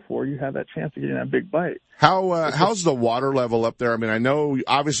want to go for, you have that chance of getting that big bite. How's the water level up there? I mean, I know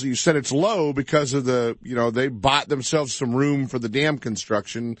obviously you said it's low because of they bought themselves some room for the dam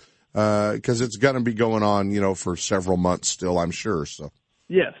construction, because it's going to be going on, for several months still, I'm sure. So.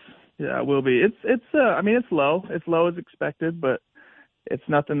 Yes. Yeah, it will be. It's low. It's low as expected, but it's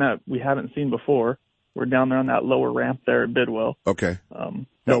nothing that we haven't seen before. We're down there on that lower ramp there at Bidwell. Okay.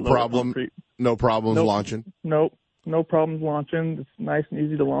 No problem. No problems launching. Nope. No problems launching. It's nice and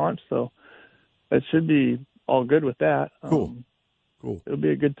easy to launch, so it should be all good with that. Cool. It'll be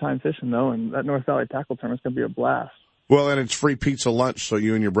a good time fishing though, and that North Valley Tackle Tournament's gonna be a blast. Well, and it's free pizza lunch, so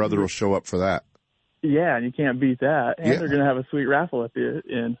you and your brother will show up for that. Yeah, and you can't beat that. And they're gonna have a sweet raffle at the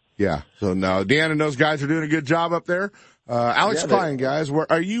end. Yeah. So now Dan and those guys are doing a good job up there. Alex Klein, guys,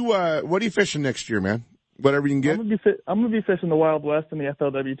 what are you fishing next year, man? Whatever you can get. I'm gonna be fishing the Wild West in the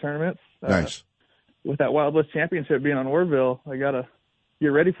FLW tournaments. Nice. With that Wild West Championship being on Oroville, I gotta get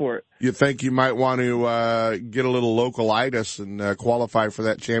ready for it. You think you might want to get a little localitis and qualify for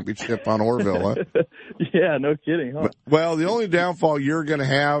that championship on Oroville, huh? Yeah, no kidding, huh? Well, the only downfall you're going to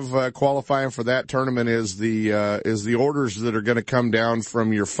have qualifying for that tournament is the orders that are going to come down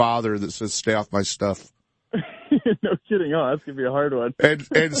from your father that says stay off my stuff. No kidding. Oh, that's gonna be a hard one.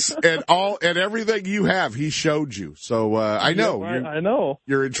 and everything you have, he showed you. So I know. I know.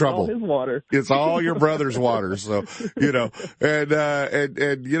 You're in trouble. It's all his water. It's all your brother's water. So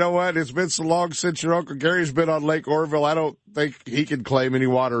and you know what? It's been so long since your Uncle Gary's been on Lake Oroville. I don't think he can claim any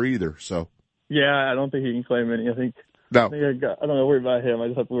water either. So. Yeah, I don't think he can claim any. I think. No. I don't have to worry about him. I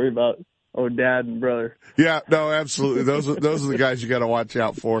just have to worry about dad and brother. Yeah, no, absolutely. Those are the guys you got to watch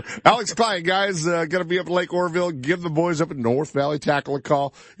out for. Alex Klein, guys, going to be up at Lake Oroville. Give the boys up at North Valley Tackle a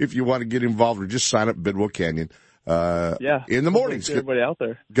call if you want to get involved, or just sign up at Bidwell Canyon. In the mornings. Everybody out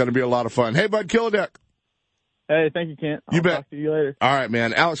there. Going to be a lot of fun. Hey, bud, kill a duck. Hey, thank you, Kent. I'll talk to you later. All right,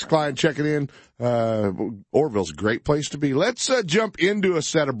 man. Alex Klein checking in. Orville's a great place to be. Let's jump into a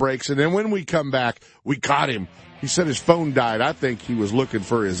set of breaks, and then when we come back, we caught him. He said his phone died. I think he was looking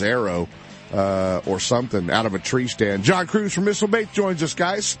for his arrow or something out of a tree stand. John Cruz from Missile Bait joins us,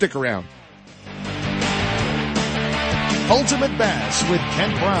 guys. Stick around. Ultimate Bass with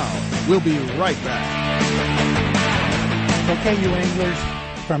Kent Brown. We'll be right back. Okay, you anglers.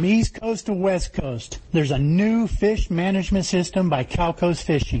 From East Coast to West Coast, there's a new fish management system by Cal Coast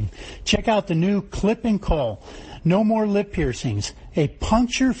Fishing. Check out the new Clip and Cull. No more lip piercings. A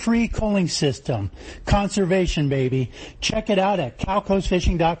puncture-free culling system. Conservation, baby. Check it out at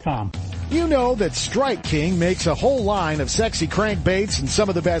calcoastfishing.com. You know that Strike King makes a whole line of sexy crankbaits and some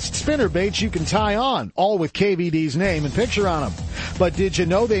of the best spinner baits you can tie on, all with KVD's name and picture on them. But did you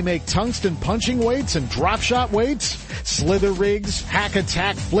know they make tungsten punching weights and drop shot weights? Slither rigs, hack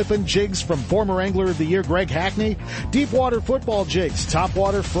attack flippin' jigs from former Angler of the Year Greg Hackney, deep water football jigs, top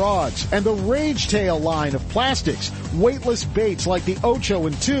water frogs, and the Rage Tail line of plastics, weightless baits like the Ocho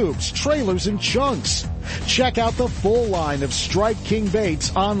and tubes, trailers and chunks. Check out the full line of Strike King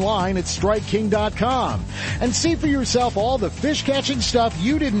baits online at StrikeKing.com and see for yourself all the fish catching stuff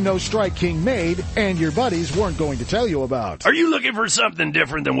you didn't know Strike King made and your buddies weren't going to tell you about. Are you looking for something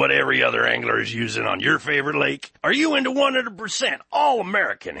different than what every other angler is using on your favorite lake? Are you into 100%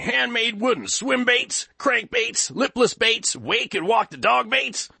 all-American handmade wooden swim baits, crankbaits, lipless baits, wake and walk the dog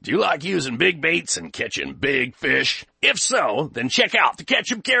baits? Do you like using big baits and catching big fish? If so, then check out the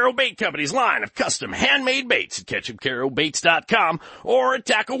Ketchup Caro Bait Company's line of custom handmade baits at KetchupCaroBaits.com or at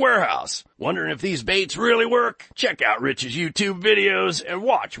Tackle Warehouse. Wondering if these baits really work? Check out Rich's YouTube videos and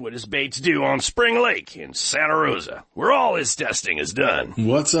watch what his baits do on Spring Lake in Santa Rosa, where all his testing is done.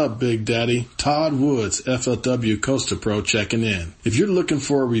 What's up, Big Daddy? Todd Woods, FLW Costa Pro checking in. If you're looking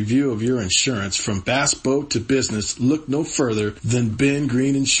for a review of your insurance from bass boat to business, look no further than Ben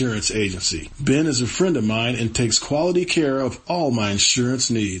Green Insurance Agency. Ben is a friend of mine and takes quality care of all my insurance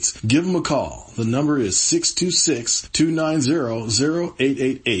needs. Give him a call. The number is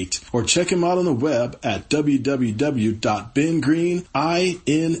 626-290-0888 or check him out on the web at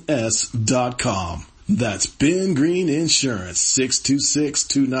www.bengreenins.com. That's Ben Green Insurance,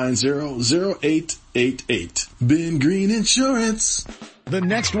 626-290-0888. Ben Green Insurance. The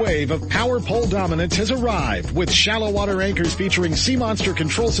next wave of power pole dominance has arrived with shallow water anchors featuring Sea Monster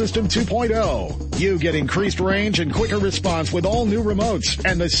Control System 2.0. You get increased range and quicker response with all new remotes,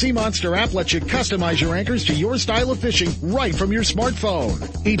 and the Sea Monster app lets you customize your anchors to your style of fishing right from your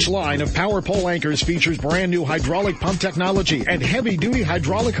smartphone. Each line of power pole anchors features brand new hydraulic pump technology and heavy-duty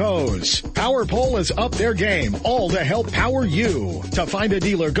hydraulic hose. Power Pole has upped their game, all to help power you. To find a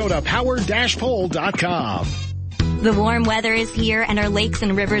dealer, go to power-pole.com. The warm weather is here and our lakes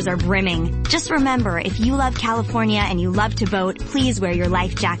and rivers are brimming. Just remember, if you love California and you love to boat, please wear your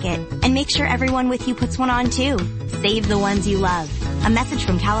life jacket. And make sure everyone with you puts one on too. Save the ones you love. A message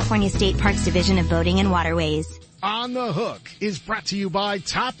from California State Parks Division of Boating and Waterways. On the Hook is brought to you by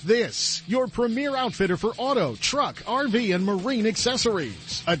Top This, your premier outfitter for auto, truck, RV, and marine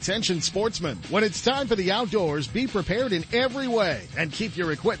accessories. Attention sportsmen, when it's time for the outdoors, be prepared in every way and keep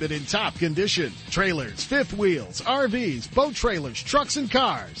your equipment in top condition. Trailers, fifth wheels, RVs, boat trailers, trucks, and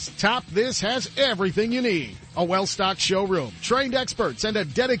cars. Top This has everything you need. A well-stocked showroom, trained experts, and a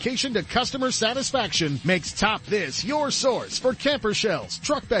dedication to customer satisfaction makes Top This your source for camper shells,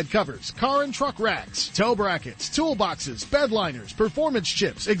 truck bed covers, car and truck racks, tow brackets, toolboxes, bed liners, performance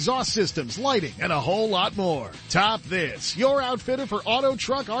chips, exhaust systems, lighting, and a whole lot more. Top This, your outfitter for auto,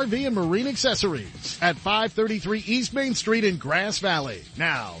 truck, RV, and marine accessories at 533 East Main Street in Grass Valley.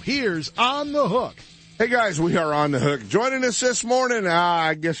 Now, here's On the Hook. Hey guys, we are on the hook. Joining us this morning,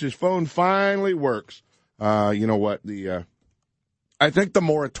 I guess his phone finally works. You know what? I think the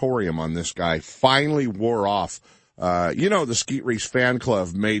moratorium on this guy finally wore off. The Skeet Reese fan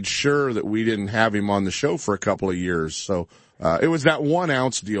club made sure that we didn't have him on the show for a couple of years. So, it was that 1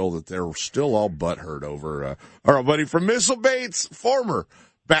 ounce deal that they're still all butthurt over. Our buddy from Missile Baits, former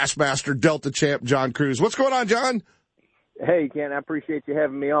Bassmaster Delta champ, John Cruz. What's going on, John? Hey, Ken, I appreciate you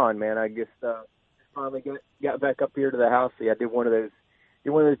having me on, man. I just, finally got back up here to the house. See, I did one of those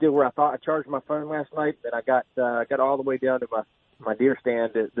deals where I thought I charged my phone last night, and I got all the way down to my deer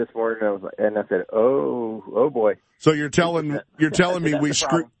stand this morning, and I said, "Oh boy." So you're telling me we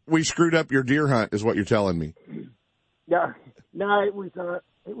screwed up your deer hunt, is what you're telling me? Yeah, no, it was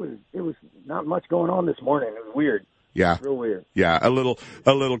not much going on this morning. It was weird. Yeah, real weird. Yeah, a little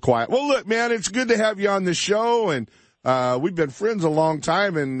quiet. Well, look, man, it's good to have you on the show, and we've been friends a long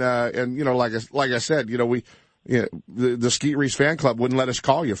time, and like I said, the Skeet Reese fan club wouldn't let us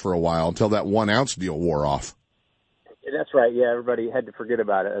call you for a while until that 1 ounce deal wore off. That's right. Yeah, everybody had to forget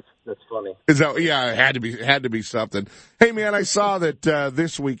about it. That's funny. Is that? Yeah, it had to be something. Hey, man, I saw that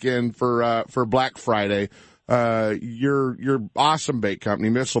this weekend for Black Friday, your awesome bait company,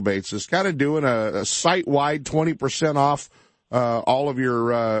 Missile Baits, is kind of doing a site wide 20% off all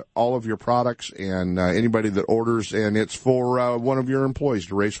of your products and anybody that orders, and it's for one of your employees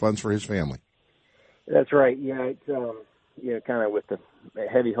to raise funds for his family. That's right. Yeah, it's kind of with the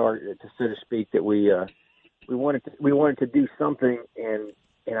heavy heart, so to speak, that we wanted to do something, and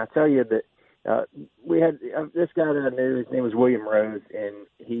I tell you that we had this guy that I knew. His name was William Rose, and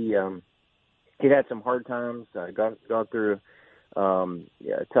he had some hard times. Gone through a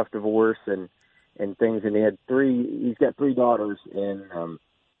tough divorce and things, and he's got 3 daughters, and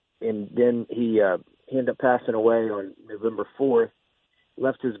then he ended up passing away on November 4th.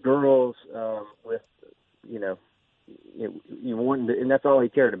 Left his girls with you wanting to, and that's all he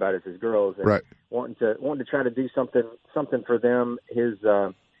cared about is his girls, and right. wanting to try to do something for them. His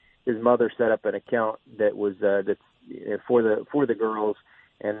mother set up an account that was that's for the girls,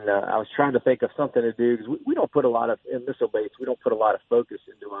 and I was trying to think of something to do because we don't put a lot of in Missile Baits. We don't put a lot of focus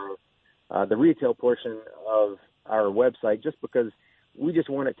into our the retail portion of our website, just because we just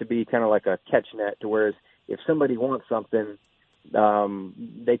want it to be kind of like a catch net, to whereas if somebody wants something,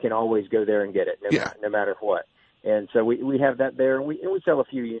 they can always go there and get it, no matter what. And so we have that there, and we sell a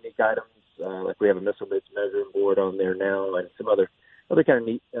few unique items, like we have a Missile Baits measuring board on there now, and some other kind of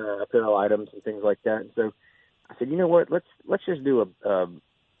neat apparel items and things like that. And so I said, you know what, let's just do a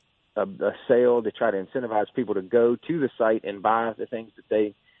sale to try to incentivize people to go to the site and buy the things that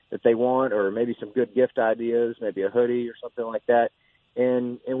they want, or maybe some good gift ideas, maybe a hoodie or something like that.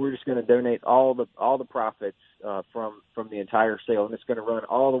 And we're just going to donate all the profits from the entire sale, and it's going to run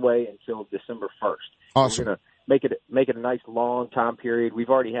all the way until December 1st. Awesome. We're going to make it a nice long time period. We've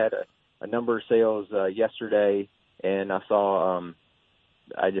already had a number of sales yesterday, and I saw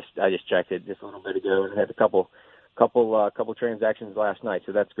I just checked it just a little bit ago, and had a couple transactions last night,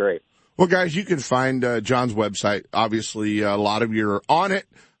 so that's great. Well, guys, you can find John's website. Obviously, a lot of you are on it,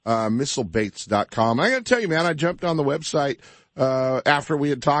 missilebaits.com. I got to tell you, man, I jumped on the website after we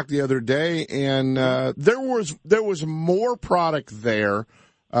had talked the other day, and there was more product there.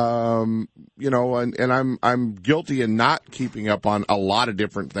 And I'm guilty in not keeping up on a lot of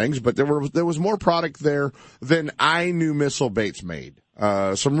different things, but there was more product there than I knew Missile Baits made.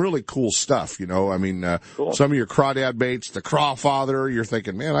 Some really cool stuff, cool. Some of your crawdad baits, the Crawfather, you're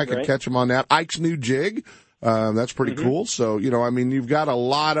thinking, man, I could catch them on that. Ike's new jig. That's pretty cool. So, you've got a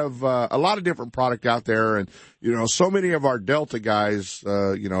lot of different product out there, and, so many of our Delta guys,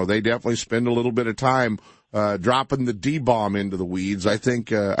 they definitely spend a little bit of time dropping the D-bomb into the weeds. I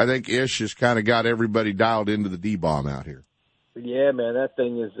think Ish has kind of got everybody dialed into the D-bomb out here. Yeah, man, that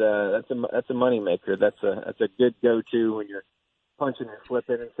thing is that's a money maker. That's a good go-to when you're punching and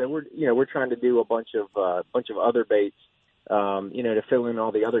flipping. And so we're trying to do a bunch of other baits, to fill in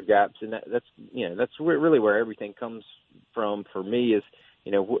all the other gaps. And that's really where everything comes from for me is,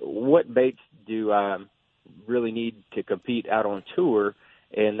 what baits do I really need to compete out on tour?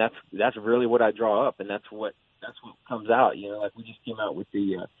 And that's really what I draw up, and that's what comes out. Like we just came out with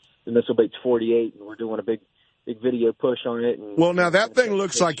the Missile Baits 48, and we're doing a big video push on it. And, well, now that thing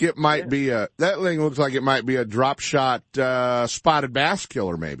looks like it might be a drop shot spotted bass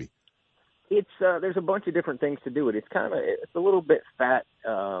killer, maybe. It's there's a bunch of different things to do it. It's a little bit fat,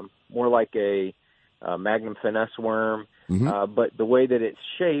 more like a Magnum finesse worm, but the way that it's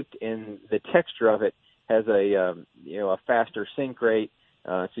shaped and the texture of it has a faster sink rate.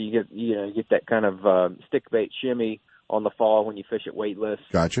 So you get that kind of stick bait shimmy on the fall when you fish it weightless.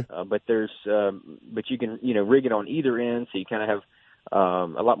 Gotcha. But you can rig it on either end, so you kind of have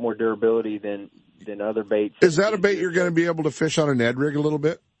a lot more durability than other baits. Is that a bait you're going to be able to fish on a Ned rig a little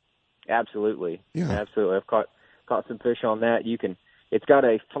bit? Absolutely. Yeah. Absolutely. I've caught some fish on that. It's got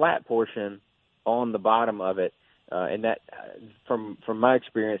a flat portion on the bottom of it, and that from my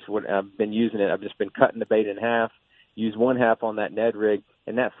experience, what I've been using it, I've just been cutting the bait in half. Use one half on that Ned rig,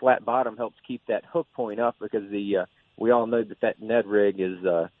 and that flat bottom helps keep that hook point up because we all know that Ned rig is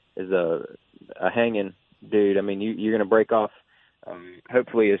a hanging dude. I mean, you're going to break off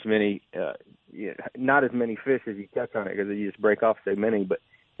hopefully as many, not as many fish as you catch on it because you just break off so many. But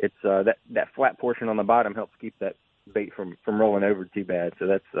it's that flat portion on the bottom helps keep that bait from rolling over too bad. So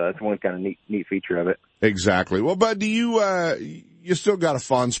that's one kind of neat feature of it. Exactly. Well, Bud, do you still got a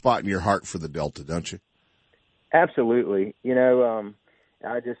fond spot in your heart for the Delta, don't you? Absolutely. I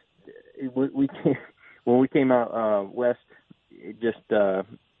just when we came out west, it's just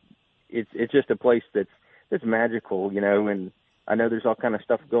a place that's magical, and I know there's all kind of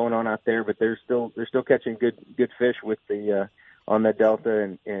stuff going on out there, but they're still catching good fish with the on the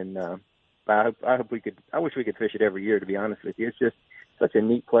Delta, and I wish we could fish it every year, to be honest with you. It's just such a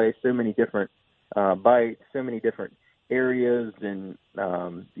neat place, so many different bites, so many different areas, and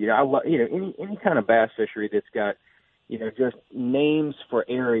I love any kind of bass fishery that's got just names for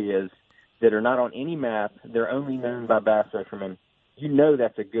areas that are not on any map. They're only known by bass fishermen.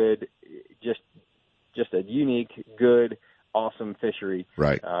 That's a good, just a unique, good, awesome fishery,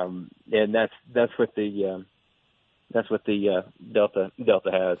 right? And that's what the Delta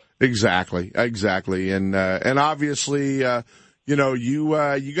has. Exactly, and obviously,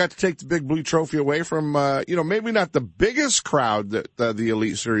 you got to take the Big Blue Trophy away from, maybe not the biggest crowd that the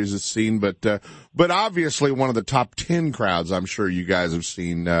Elite Series has seen, but obviously one of the top 10 crowds I'm sure you guys have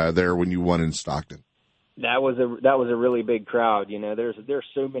seen there when you won in Stockton. That was a really big crowd. There's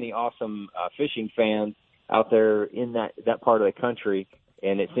so many awesome fishing fans out there in that part of the country,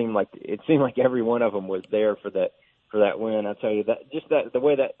 and it seemed like every one of them was there for that win. I tell you, the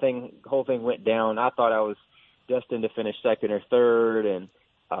way that whole thing went down, I thought I was destined to finish second or third, and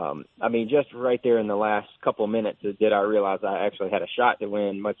just right there in the last couple of minutes did I realize I actually had a shot to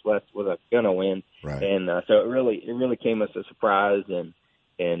win, much less was I gonna win. Right. And so it really came as a surprise, and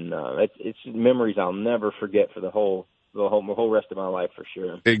it's memories I'll never forget for the whole rest of my life, for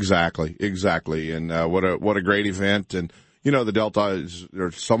sure. Exactly, and what a great event. And the Delta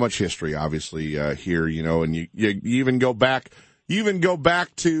there's so much history, obviously, here. And you even go back.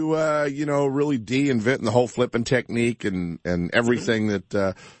 To, really de-inventing the whole flipping technique and everything that,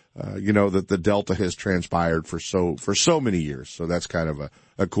 that the Delta has transpired for so many years. So that's kind of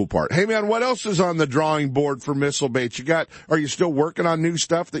a cool part. Hey man, what else is on the drawing board for missile baits? Are you still working on new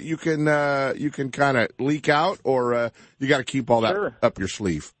stuff that you can kind of leak out, or, you got to keep all that up your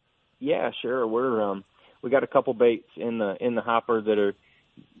sleeve? Yeah, sure. We got a couple baits in the hopper that are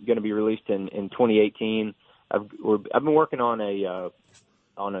going to be released in 2018. I've been working on a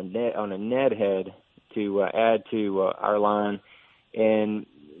Ned head to add to our line, and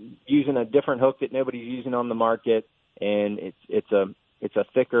using a different hook that nobody's using on the market, and it's a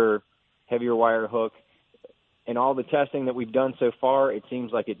thicker, heavier wire hook. And all the testing that we've done so far, it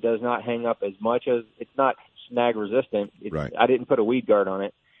seems like it does not hang up as much as it's not snag resistant. Right. I didn't put a weed guard on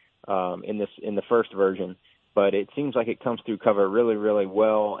it in the first version. But it seems like it comes through cover really, really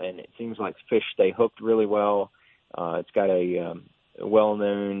well, and it seems like fish stay hooked really well. It's got a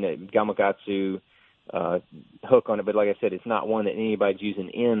well-known Gamakatsu hook on it, but like I said, it's not one that anybody's using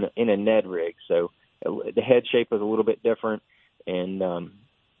in a Ned rig. So the head shape is a little bit different, and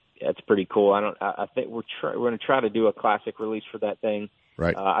that's pretty cool. I think we're going to try to do a classic release for that thing.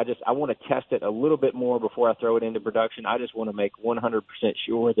 Right. I want to test it a little bit more before I throw it into production. I just want to make 100%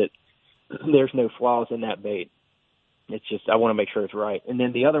 sure that there's no flaws in that bait. It's just, I want to make sure it's right. And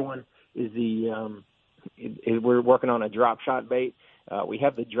then the other one is we're working on a drop shot bait. We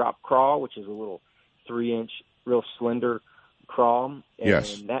have the drop crawl, which is a little 3-inch, real slender crawl. And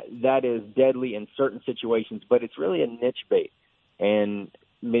yes. That is deadly in certain situations, but it's really a niche bait. And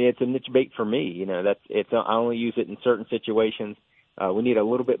it's a niche bait for me. I only use it in certain situations. We need a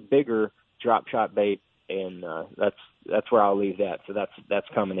little bit bigger drop shot bait, and that's where I'll leave that. So that's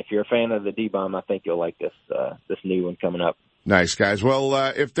coming. If you're a fan of the D-Bomb, I think you'll like this new one coming up. Nice, guys. Well,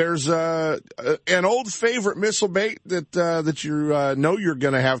 if there's an old favorite missile bait that you know you're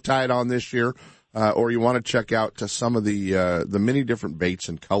going to have tied on this year, or you want to check out some of the many different baits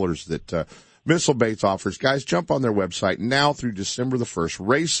and colors that Missile Baits offers, guys, jump on their website now through December the 1st.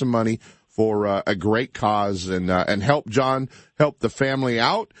 Raise some money for a great cause and help the family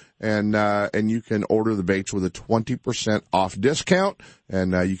out. And you can order the baits with a 20% off discount.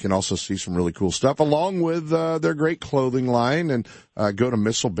 And you can also see some really cool stuff along with their great clothing line. And go to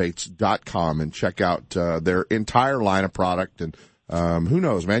missilebaits.com and check out their entire line of product. And who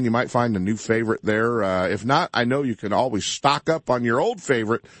knows, man, you might find a new favorite there. If not, I know you can always stock up on your old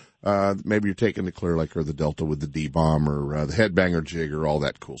favorite. Maybe you're taking the Clear Lake or the Delta with the D-Bomb or the Headbanger jig or all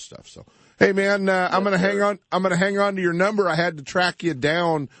that cool stuff. So, hey man, I'm going to hang on to your number. I had to track you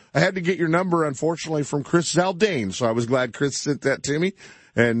down. I had to get your number, unfortunately, from Chris Zaldane. So I was glad Chris sent that to me.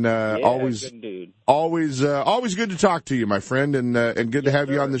 And, always good to talk to you, my friend, and good to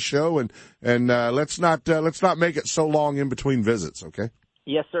have you on the show. And let's not make it so long in between visits. Okay.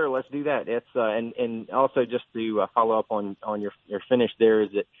 Yes, sir. Let's do that. It's, and also just to follow up on your finish there,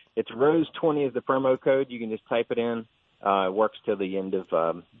 is that it's Rose20 is the promo code. You can just type it in. It works till the end of,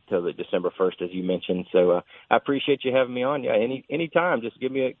 till the December 1st, as you mentioned. So, I appreciate you having me on. Yeah, any time, just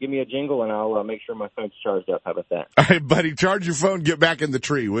give me a jingle and I'll make sure my phone's charged up. How about that? All right, buddy, charge your phone, get back in the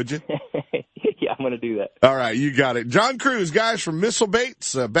tree, would you? Yeah, going to do that. All right, you got it. John Cruz, guys from Missile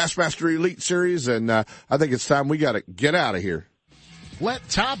Baits, Bassmaster Elite Series, and I think it's time we got to get out of here. Let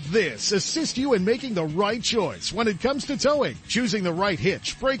Top This assist you in making the right choice when it comes to towing. Choosing the right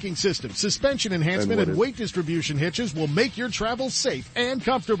hitch, braking system, suspension enhancement, and weight distribution hitches will make your travel safe and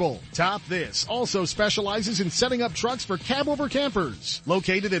comfortable. Top This also specializes in setting up trucks for cab-over campers.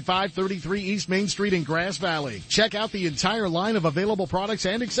 Located at 533 East Main Street in Grass Valley. Check out the entire line of available products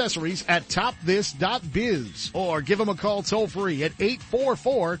and accessories at topthis.biz or give them a call toll-free at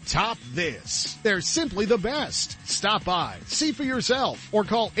 844-TOP-THIS. They're simply the best. Stop by, see for yourself, or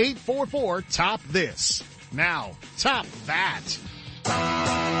call 844-TOP-THIS. Now, top that.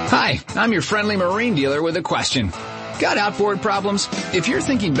 Hi, I'm your friendly marine dealer with a question. Got outboard problems? If you're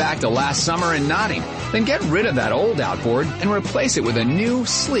thinking back to last summer and nodding, then get rid of that old outboard and replace it with a new,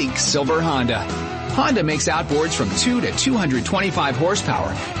 sleek silver Honda. Honda makes outboards from 2 to 225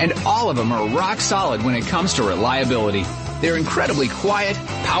 horsepower, and all of them are rock solid when it comes to reliability. They're incredibly quiet,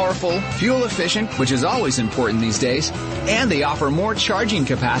 powerful, fuel efficient, which is always important these days, and they offer more charging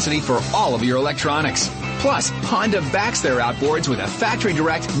capacity for all of your electronics. Plus, Honda backs their outboards with a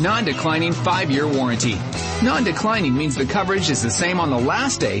factory-direct, non-declining 5-year warranty. Non-declining means the coverage is the same on the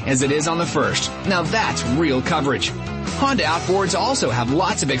last day as it is on the first. Now that's real coverage. Honda outboards also have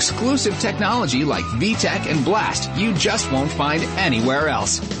lots of exclusive technology like VTEC and Blast you just won't find anywhere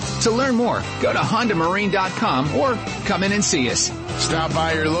else. To learn more, go to HondaMarine.com or come in and see us. Stop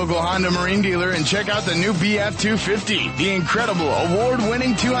by your local Honda Marine dealer and check out the new BF250, the incredible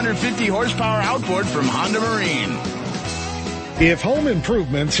award-winning 250 horsepower outboard from Honda Marine. If home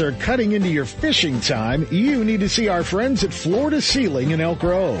improvements are cutting into your fishing time, you need to see our friends at Florida Ceiling in Elk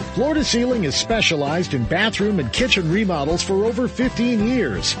Grove. Florida Ceiling is specialized in bathroom and kitchen remodels for over 15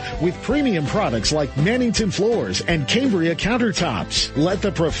 years with premium products like Mannington floors and Cambria countertops. Let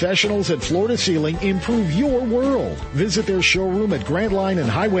the professionals at Florida Ceiling improve your world. Visit their showroom at Grand Line and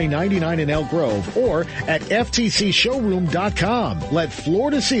Highway 99 in Elk Grove or at ftcshowroom.com. Let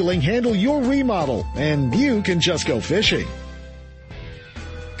Florida Ceiling handle your remodel and you can just go fishing.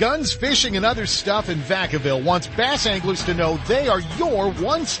 Guns, Fishing, and Other Stuff in Vacaville wants bass anglers to know they are your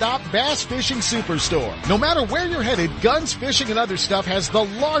one-stop bass fishing superstore. No matter where you're headed, Guns, Fishing, and Other Stuff has the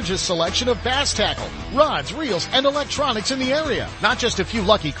largest selection of bass tackle, rods, reels, and electronics in the area. Not just a few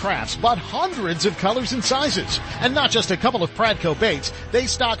lucky crafts, but hundreds of colors and sizes. And not just a couple of Pradco baits, they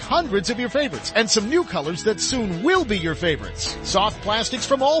stock hundreds of your favorites and some new colors that soon will be your favorites. Soft plastics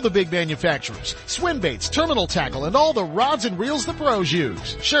from all the big manufacturers, swim baits, terminal tackle, and all the rods and reels the pros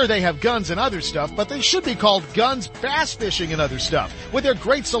use. Sure, they have Guns and Other Stuff, but they should be called Guns, Bass Fishing, and Other Stuff. With their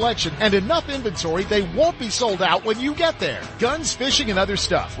great selection and enough inventory, they won't be sold out when you get there. Guns, Fishing, and Other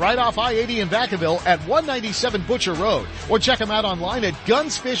Stuff, right off I-80 in Vacaville at 197 Butcher Road. Or check them out online at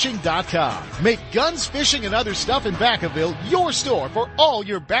gunsfishing.com. Make Guns, Fishing, and Other Stuff in Vacaville your store for all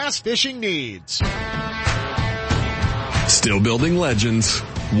your bass fishing needs. Still building legends,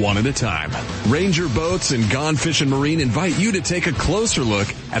 one at a time. Ranger Boats and Gone Fishing Marine invite you to take a closer look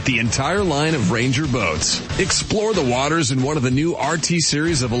at the entire line of Ranger boats. Explore the waters in one of the new RT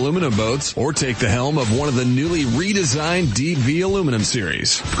series of aluminum boats, or take the helm of one of the newly redesigned Deep V aluminum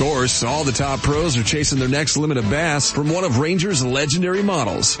series. Of course, all the top pros are chasing their next limit of bass from one of Ranger's legendary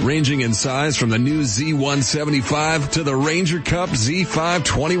models, ranging in size from the new Z175 to the Ranger Cup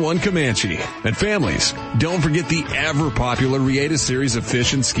Z521 Comanche. And families, don't forget the ever-popular Rieta series of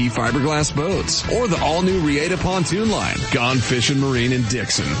fish and ski fiberglass boats, or the all-new Rieta pontoon line. Gone Fishing Marine in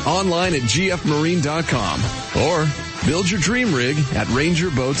Dixon. Online at gfmarine.com or build your dream rig at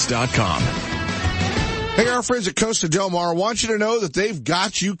rangerboats.com. Hey, our friends at Costa Del Mar want you to know that they've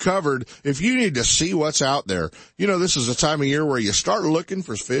got you covered if you need to see what's out there. You know, this is a time of year where you start looking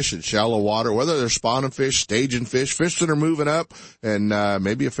for fish in shallow water, whether they're spawning fish, staging fish, fish that are moving up, and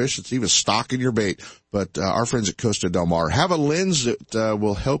maybe a fish that's even stalking your bait. But our friends at Costa Del Mar have a lens that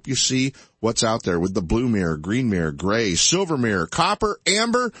will help you see what's out there with the blue mirror, green mirror, gray, silver mirror, copper,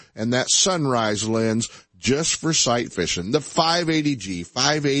 amber, and that sunrise lens just for sight fishing. The 580G,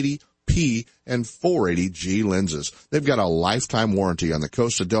 580P, and 480G lenses. They've got a lifetime warranty on the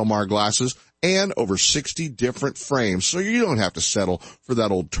Costa Del Mar glasses and over 60 different frames, so you don't have to settle for that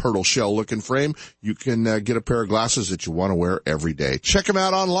old turtle shell looking frame. You can get a pair of glasses that you want to wear every day. Check them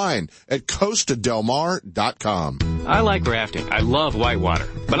out online at costadelmar.com. I like rafting. I love whitewater.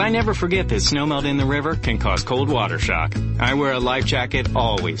 But I never forget that snowmelt in the river can cause cold water shock. I wear a life jacket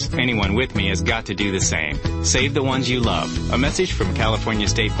always. Anyone with me has got to do the same. Save the ones you love. A message from California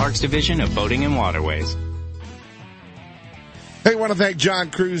State Parks Division of Boating and Waterways. Hey, I want to thank John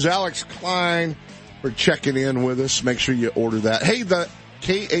Cruz, Alex Klein for checking in with us. Make sure you order that. Hey, the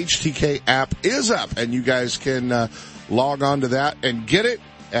KHTK app is up, and you guys can log on to that and get it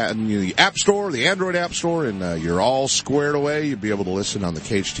in the App Store, the Android App Store, and you're all squared away. You'll be able to listen on the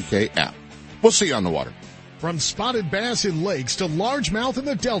KHTK app. We'll see you on the water. From spotted bass in lakes to largemouth in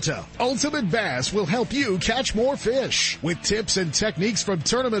the Delta, Ultimate Bass will help you catch more fish. With tips and techniques from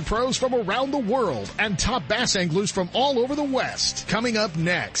tournament pros from around the world and top bass anglers from all over the West. Coming up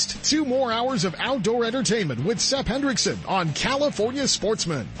next, 2 more hours of outdoor entertainment with Sepp Hendrickson on California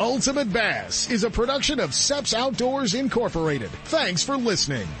Sportsman. Ultimate Bass is a production of Sepp's Outdoors Incorporated. Thanks for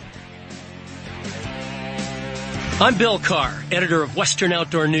listening. I'm Bill Carr, editor of Western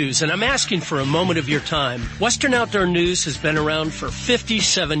Outdoor News, and I'm asking for a moment of your time. Western Outdoor News has been around for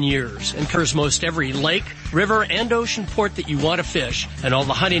 57 years and covers most every lake, river, and ocean port that you want to fish, and all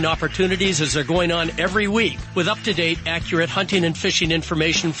the hunting opportunities as they're going on every week with up-to-date, accurate hunting and fishing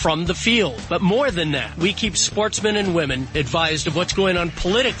information from the field. But more than that, we keep sportsmen and women advised of what's going on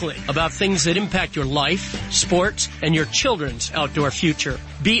politically about things that impact your life, sports, and your children's outdoor future.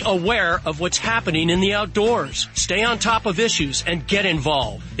 Be aware of what's happening in the outdoors. Stay on top of issues and get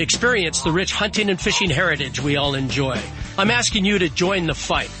involved. Experience the rich hunting and fishing heritage we all enjoy. I'm asking you to join the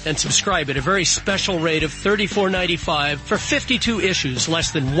fight and subscribe at a very special rate of $34.95 for 52 issues,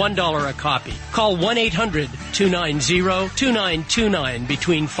 less than $1 a copy. Call 1-800-290-2929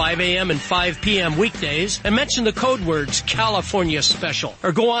 between 5 a.m. and 5 p.m. weekdays and mention the code words California Special.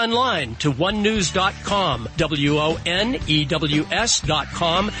 Or go online to onenews.com,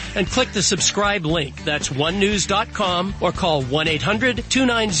 ONEWS.com, and click the subscribe link. That's onenews.com, or call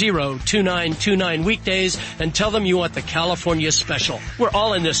 1-800-290-2929 weekdays and tell them you want the California Special. We're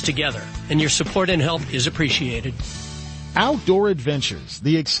all in this together, and your support and help is appreciated. Outdoor Adventures,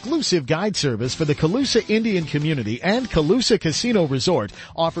 the exclusive guide service for the Calusa Indian community and Calusa Casino Resort,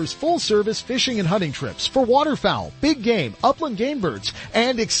 offers full-service fishing and hunting trips for waterfowl, big game, upland game birds,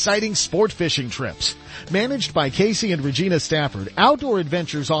 and exciting sport fishing trips. Managed by Casey and Regina Stafford, Outdoor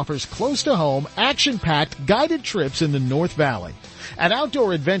Adventures offers close-to-home, action-packed guided trips in the North Valley. At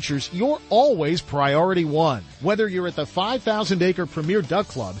Outdoor Adventures, you're always priority one. Whether you're at the 5,000-acre Premier Duck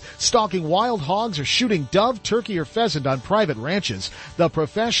Club, stalking wild hogs, or shooting dove, turkey, or pheasant on private ranches, the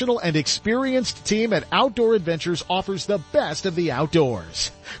professional and experienced team at Outdoor Adventures offers the best of the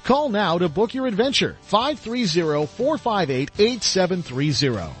outdoors. Call now to book your adventure,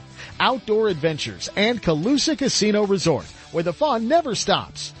 530-458-8730. Outdoor Adventures and Calusa Casino Resort, where the fun never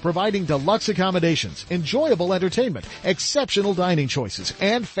stops, providing deluxe accommodations, enjoyable entertainment, exceptional dining choices,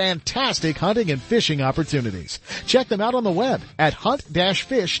 and fantastic hunting and fishing opportunities. Check them out on the web at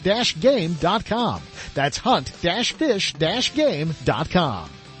hunt-fish-game.com. That's hunt-fish-game.com.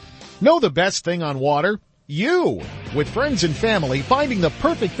 Know the best thing on water? You! With friends and family, finding the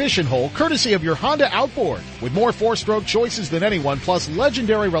perfect fishing hole courtesy of your Honda outboard. With more four-stroke choices than anyone, plus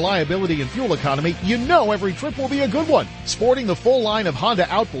legendary reliability and fuel economy, you know every trip will be a good one. Sporting the full line of Honda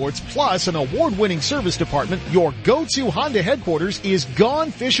outboards, plus an award-winning service department, your go-to Honda headquarters is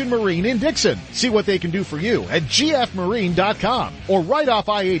Gone Fishin' Marine in Dixon. See what they can do for you at gfmarine.com or right off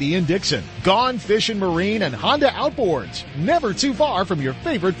I-80 in Dixon. Gone Fishin' Marine and Honda outboards. Never too far from your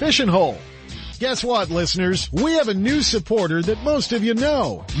favorite fishing hole. Guess what, listeners? We have a new supporter that most of you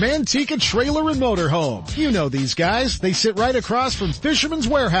know. Manteca Trailer and Motorhome. You know these guys. They sit right across from Fisherman's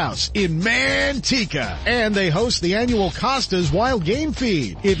Warehouse in Manteca. And they host the annual Costa's Wild Game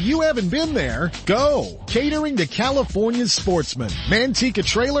Feed. If you haven't been there, go. Catering to California's sportsmen. Manteca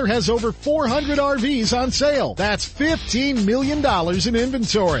Trailer has over 400 RVs on sale. That's $15 million in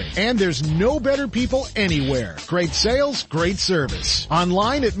inventory. And there's no better people anywhere. Great sales, great service.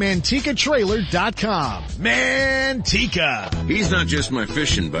 Online at MantecaTrailer.com. Manteca. He's not just my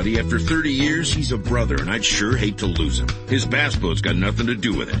fishing buddy. After 30 years, he's a brother, and I'd sure hate to lose him. His bass boat's got nothing to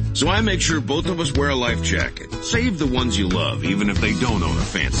do with it. So I make sure both of us wear a life jacket. Save the ones you love, even if they don't own a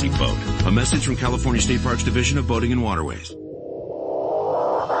fancy boat. A message from California State Parks Division of Boating and Waterways.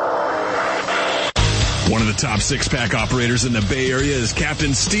 One of the top six-pack operators in the Bay Area is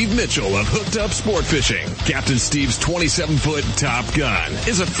Captain Steve Mitchell of Hooked Up Sport Fishing. Captain Steve's 27-foot Top Gun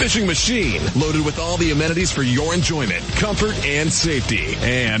is a fishing machine loaded with all the amenities for your enjoyment, comfort, and safety.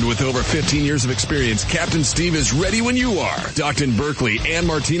 And with over 15 years of experience, Captain Steve is ready when you are. Docked in Berkeley and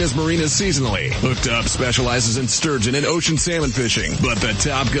Martinez Marinas seasonally. Hooked Up specializes in sturgeon and ocean salmon fishing, but the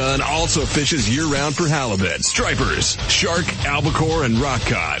Top Gun also fishes year-round for halibut, stripers, shark, albacore, and rock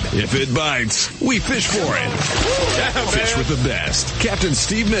cod. If it bites, we fish for it. Fish with the best. Captain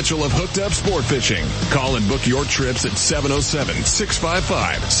Steve Mitchell of Hooked Up Sport Fishing. Call and book your trips at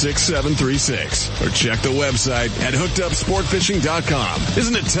 707-655-6736 or check the website at hookedupsportfishing.com.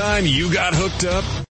 Isn't it time you got hooked up?